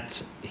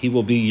that he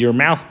will be your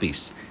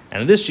mouthpiece.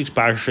 And in this week's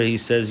parsha, he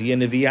says,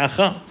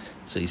 Yeneviyacha.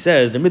 So he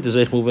says, the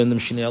mitzvah moving them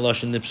shini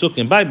alash in the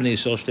psukim. By Bnei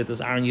Yisrael state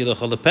as Aaron yilach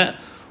halepeh.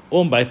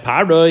 By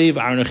Paroi,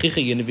 Aaron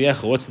achicha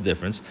Yeneviyacha. What's the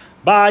difference?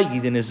 By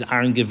Yidin is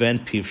Aaron given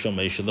piv shel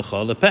Moshe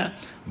l'chalepeh.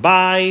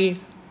 By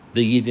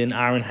the Yidin,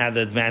 Aaron had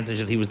the advantage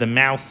that he was the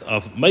mouth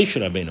of Moshe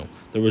Rabbeinu.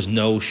 There was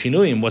no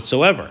shinuyim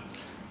whatsoever.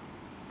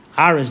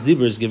 Aaron's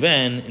dibur is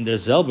given in the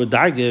selber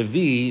darge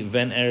wie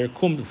wenn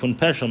kommt von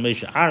Pershel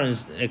Moshe.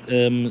 Aaron's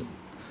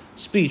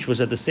speech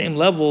was at the same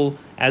level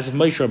as if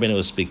Moshe Rabbeinu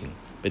was speaking,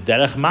 but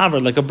derech maver,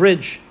 like a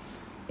bridge.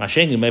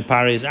 Mashengi my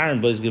Parei is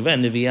Aaron, but is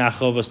given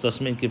neviyacho was das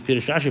min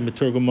kepirish Rashi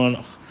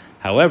beturgum.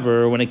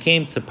 However, when it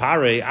came to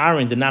Parei,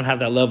 Aaron did not have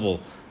that level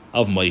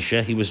of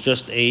Moshe. He was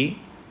just a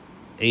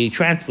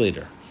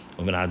translator.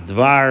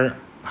 Whenever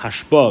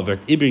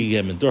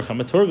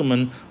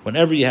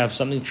you have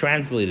something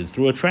translated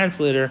through a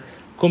translator,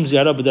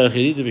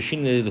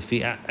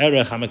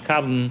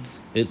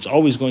 it's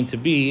always going to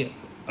be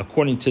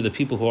according to the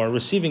people who are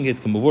receiving it.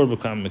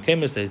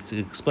 It's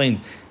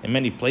explained in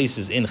many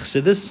places in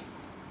Chassidus,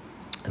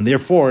 and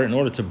therefore, in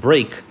order to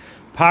break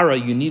Para,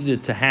 you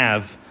needed to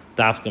have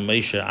Dafka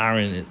Moshe.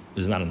 Aaron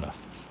is not enough.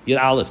 Yet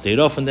Aleph, they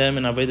often them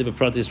and Aveda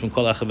bepratis from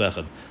Kol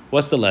Achavechad.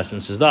 What's the lesson?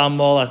 It says the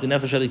Amol as the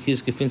Nefesh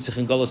Alikis gefindt sich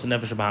in Golos and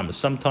Nefesh Bahamas.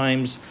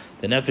 Sometimes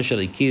the Nefesh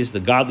Alikis,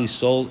 the godly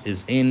soul,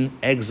 is in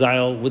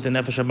exile with the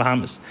Nefesh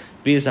Bahamas.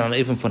 Bis an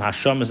even von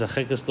Hashem is a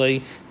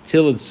chekeslei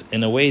till it's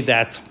in a way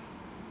that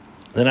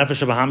the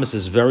Nefesh Bahamas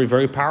is very,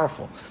 very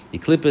powerful. The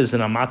clip is in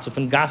a matzah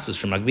and gases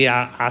from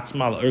Magbia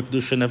Atzmal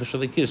Erkdusha Nefesh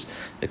Alikis.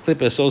 The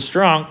clip is so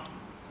strong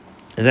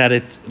that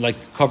it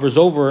like covers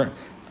over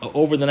the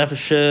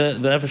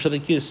Nefesh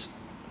Alikis.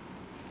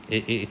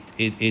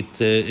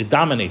 It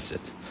dominates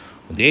it.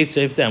 When the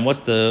Eitzah of them, what's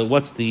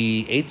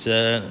the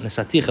Eitzah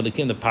Nesaticha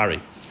Likim the Pari,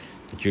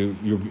 that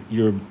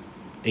you're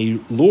a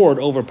lord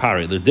over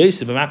Pari. The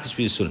Deise b'makas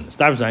v'yisurin.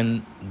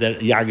 Stavzayin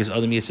that Yagis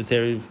Adam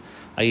Yetzatev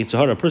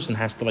Yitzhahara. A person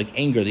has to like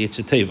anger the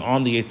Yetzatev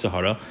on the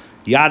Yitzhahara.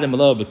 Yadim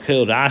alo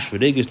b'kel rash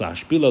v'regis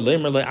la'ashpila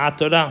lemer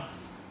le'atorah.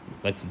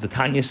 Like the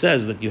Tanya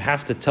says that you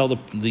have to tell the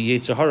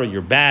Yitzhahara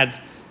you're bad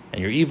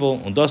and you're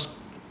evil. And thus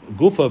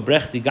Gufa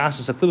brechti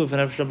gasas akliba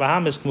v'nefesh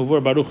Bahamas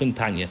k'mavur baruch in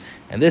Tanya.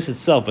 And this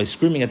itself, by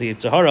screaming at the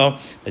Yitzhahara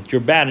that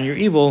you're bad and you're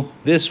evil,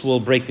 this will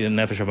break the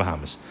Nefesh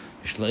Bahamas.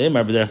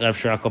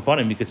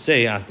 You could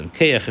say, ask them,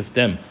 if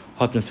them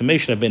hot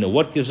information Rabbeinu,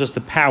 what gives us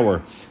the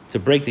power to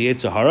break the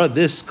Yitzhahara?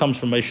 This comes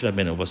from Moshe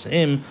Rabbeinu.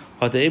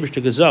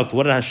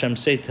 What did Hashem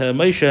say to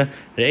Moshe?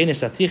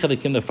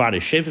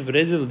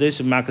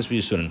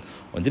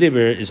 When the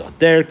river is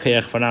there,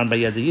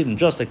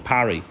 just like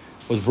Pari,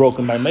 was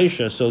broken by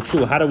Moshe, so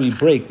too, how do we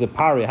break the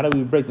pari? How do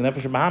we break the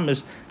nefesh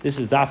Bahamas? This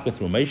is dafka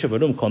through Moshe.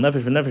 Varum kol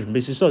nefesh v'nefesh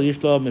b'Yisrael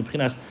yishlo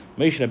mibchinas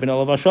Moshe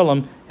Rabbeinu alav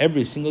shalom.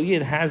 Every single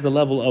yid has the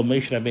level of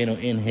Moshe Rabbeinu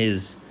in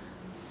his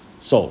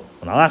soul.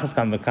 When Alachas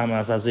kam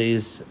v'kamas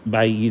azis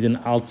by yidin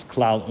alts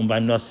klal by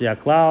nasi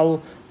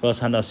klal v'as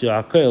hanasi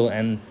akel,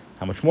 and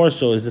how much more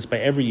so is this by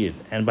every yid?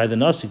 And by the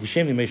nasi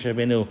kishemi Moshe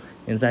Rabbeinu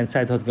in sein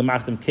Zeit hat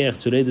gemacht im Kerch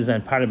zu reden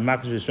sein pari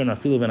b'makas v'yisron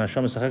afilu v'en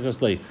Hashem sachekas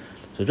lei.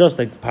 So just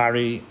like the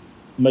pari,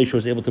 Moshe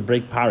was able to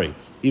break pari,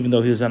 even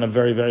though he was on a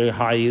very, very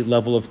high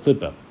level of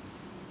klippa.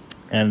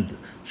 And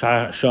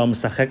Sham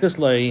Sachekas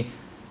Loi,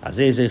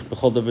 Azezech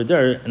Bechol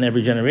Davar, in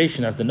every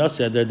generation, as the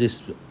Nasi there,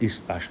 this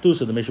is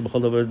Ashtus of the Moshe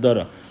Bechol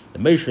Davar. The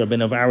Moshe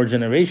Rabbeinu of our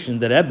generation,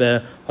 the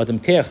Rebbe hat im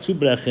Keach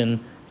zubrechen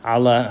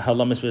ala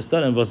halamis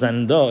v'estarim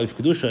v'zayin da if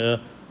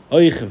kedusha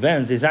oich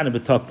ven zezane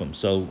betokvim.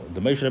 So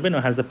the Moshe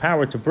Rabbeinu has the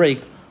power to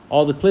break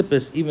all the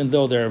klippas, even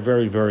though they're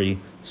very, very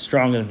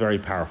strong and very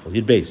powerful.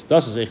 Yud beis.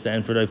 Das ist echt der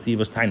Antwort auf die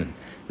was teinen.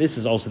 This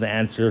is also the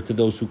answer to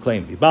those who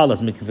claim. We're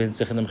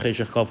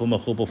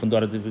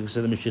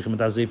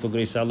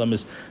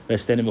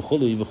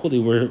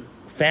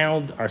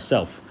found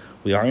ourselves.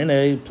 We are in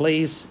a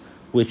place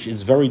which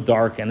is very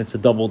dark, and it's a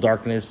double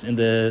darkness in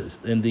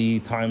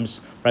the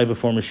times right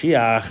before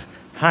Mashiach.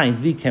 How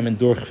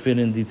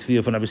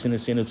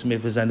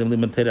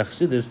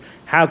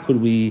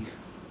could we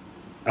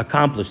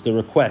accomplish the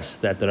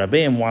request that the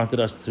Rabbeim wanted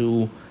us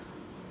to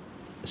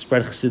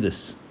spread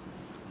Chassidus?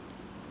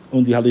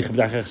 That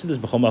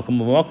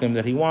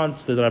he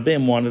wants, that the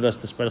Rabbeim wanted us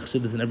to spread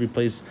Chassidus in every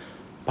place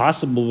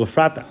possible.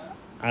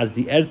 As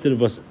the editor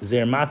was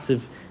Zer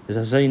Matziv, is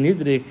Asay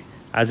Nidrik,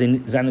 as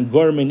in Zanin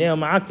Gor Mineo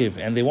Ma'akiv,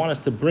 and they want us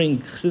to bring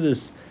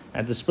Chassidus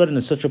and to spread it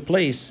in such a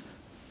place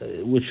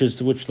which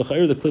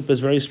the clip is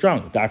very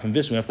strong.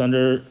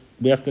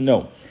 We have to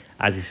know.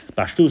 As is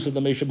Pashtus of the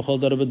Moshe B'chol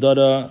Dara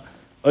V'Dara,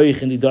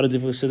 Oich in the Dara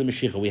D'V'Chassidus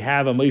Mashiach. We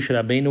have a Moshe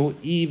Rabbeinu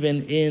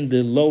even in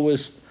the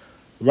lowest,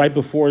 right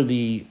before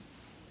the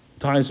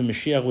times of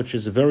Mashiach, which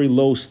is a very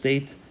low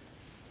state,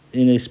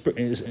 in a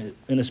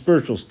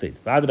spiritual state.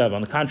 On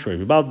the contrary,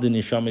 we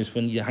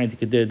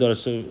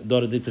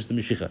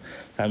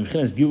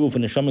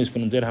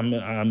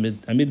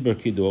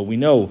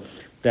know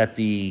that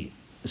the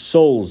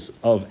souls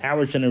of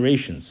our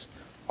generations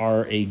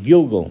are a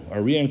gilgul,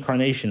 a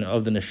reincarnation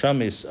of the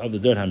neshamis of the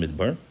Der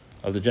HaMidbar,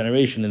 of the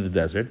generation in the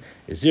desert.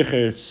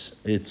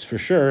 It's for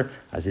sure,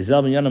 as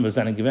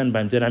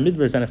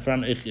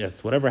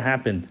whatever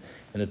happened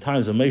in the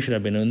times of Moshe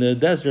Rabbeinu in the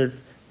desert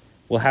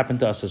will happen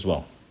to us as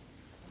well.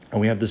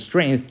 And we have the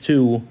strength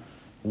to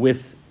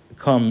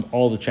overcome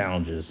all the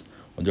challenges.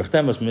 Und durch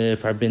dem, was wir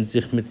verbinden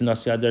sich mit den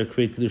Nasiader,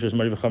 create Kedushas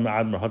Mari V'cham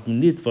Admar, hat man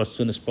nicht was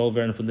zu nespol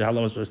werden von der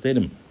Halamas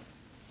Verstedem.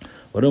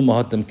 Warum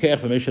hat dem Kerch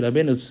von Moshe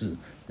Rabbeinu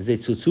sie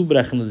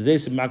zubrechen und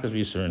diese Makas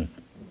V'Yisrael.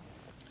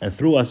 And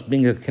through us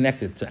being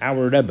connected to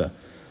our Rebbe,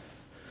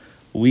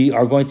 we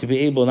are going to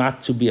be able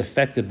not to be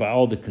affected by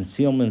all the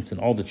concealments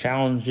and all the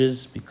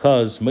challenges,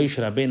 because Moshe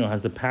Rabbeinu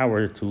has the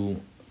power to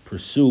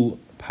pursue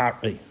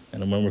Pari.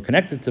 And when we're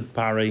connected to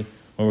Pari,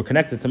 when we're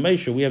connected to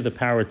Moshe, we have the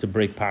power to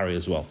break Pari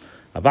as well.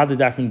 When we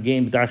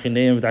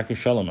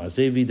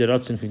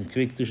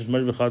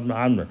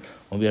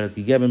are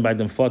given by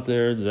them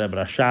Vater, the Rebbe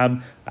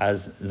Rashab,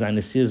 as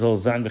seine Sizol,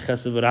 sein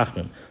Bechesed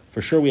V'Rachmim.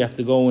 For sure, we have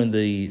to go in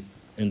the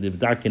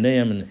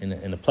Darkineim,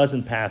 in a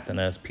pleasant path and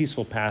a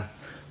peaceful path,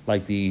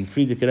 like the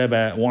Friedrich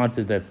Rebbe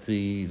wanted that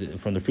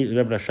from the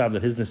Rebbe Rashab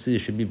that his Nasiya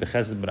should be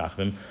Bechesed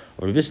B'Rachmim.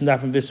 Or we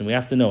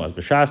have to know as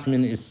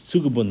B'Shasmin is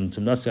zugebunden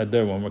to Nasi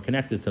Ader, when we're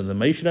connected to the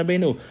Moshe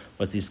Rabbeinu,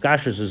 but these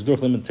Kashas is durch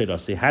limited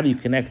us. Say, how do you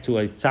connect to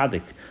a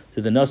tzaddik,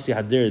 to the Nasi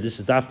Ader? This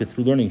is dafka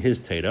through learning his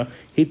Torah.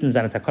 Hiten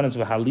zane takanas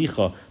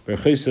v'halicha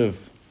b'rechesav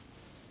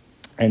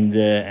and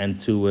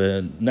to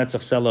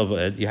Netzach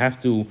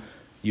Selav.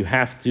 You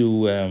have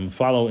to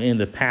follow in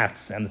the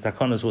paths and the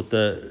takanas what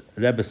the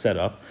Rebbe set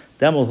up.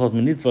 Demol hold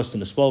minitwas in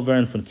the spol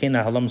vern from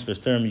Kena Halamas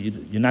Versterm.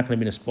 You're not going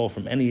to be in a spol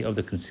from any of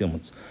the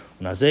concealments.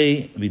 Und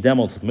azay wie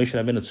demol hat Moshe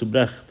Rabbeinu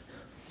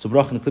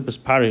zubrochen klippes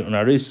pari und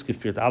aris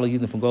geführt alle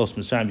Juden von Golos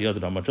Mitzrayim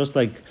b'Yodadam. Just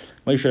like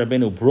Moshe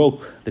Rabbeinu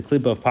broke the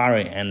klippa of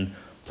pari and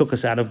took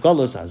us out of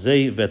Golos,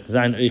 azay vet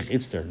zayin eich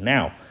itzter.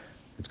 Now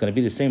it's going to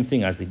be the same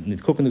thing as the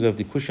nitkukendig of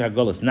the Kushah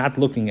Golos, not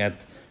looking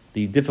at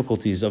the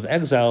difficulties of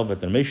exile, but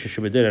the Moshe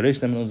Shebeder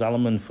Aristam and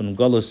Zalman from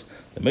Golos,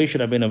 the Moshe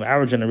Rabbeinu of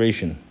our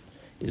generation,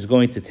 is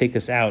going to take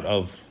us out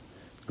of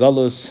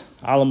Golos,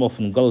 Alamov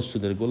from Golos to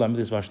the Gula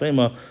Mitzvah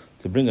Shloimy,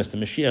 to bring us to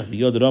Mashiach,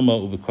 B'Yod Rama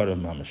U'B'Korav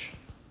Mamash.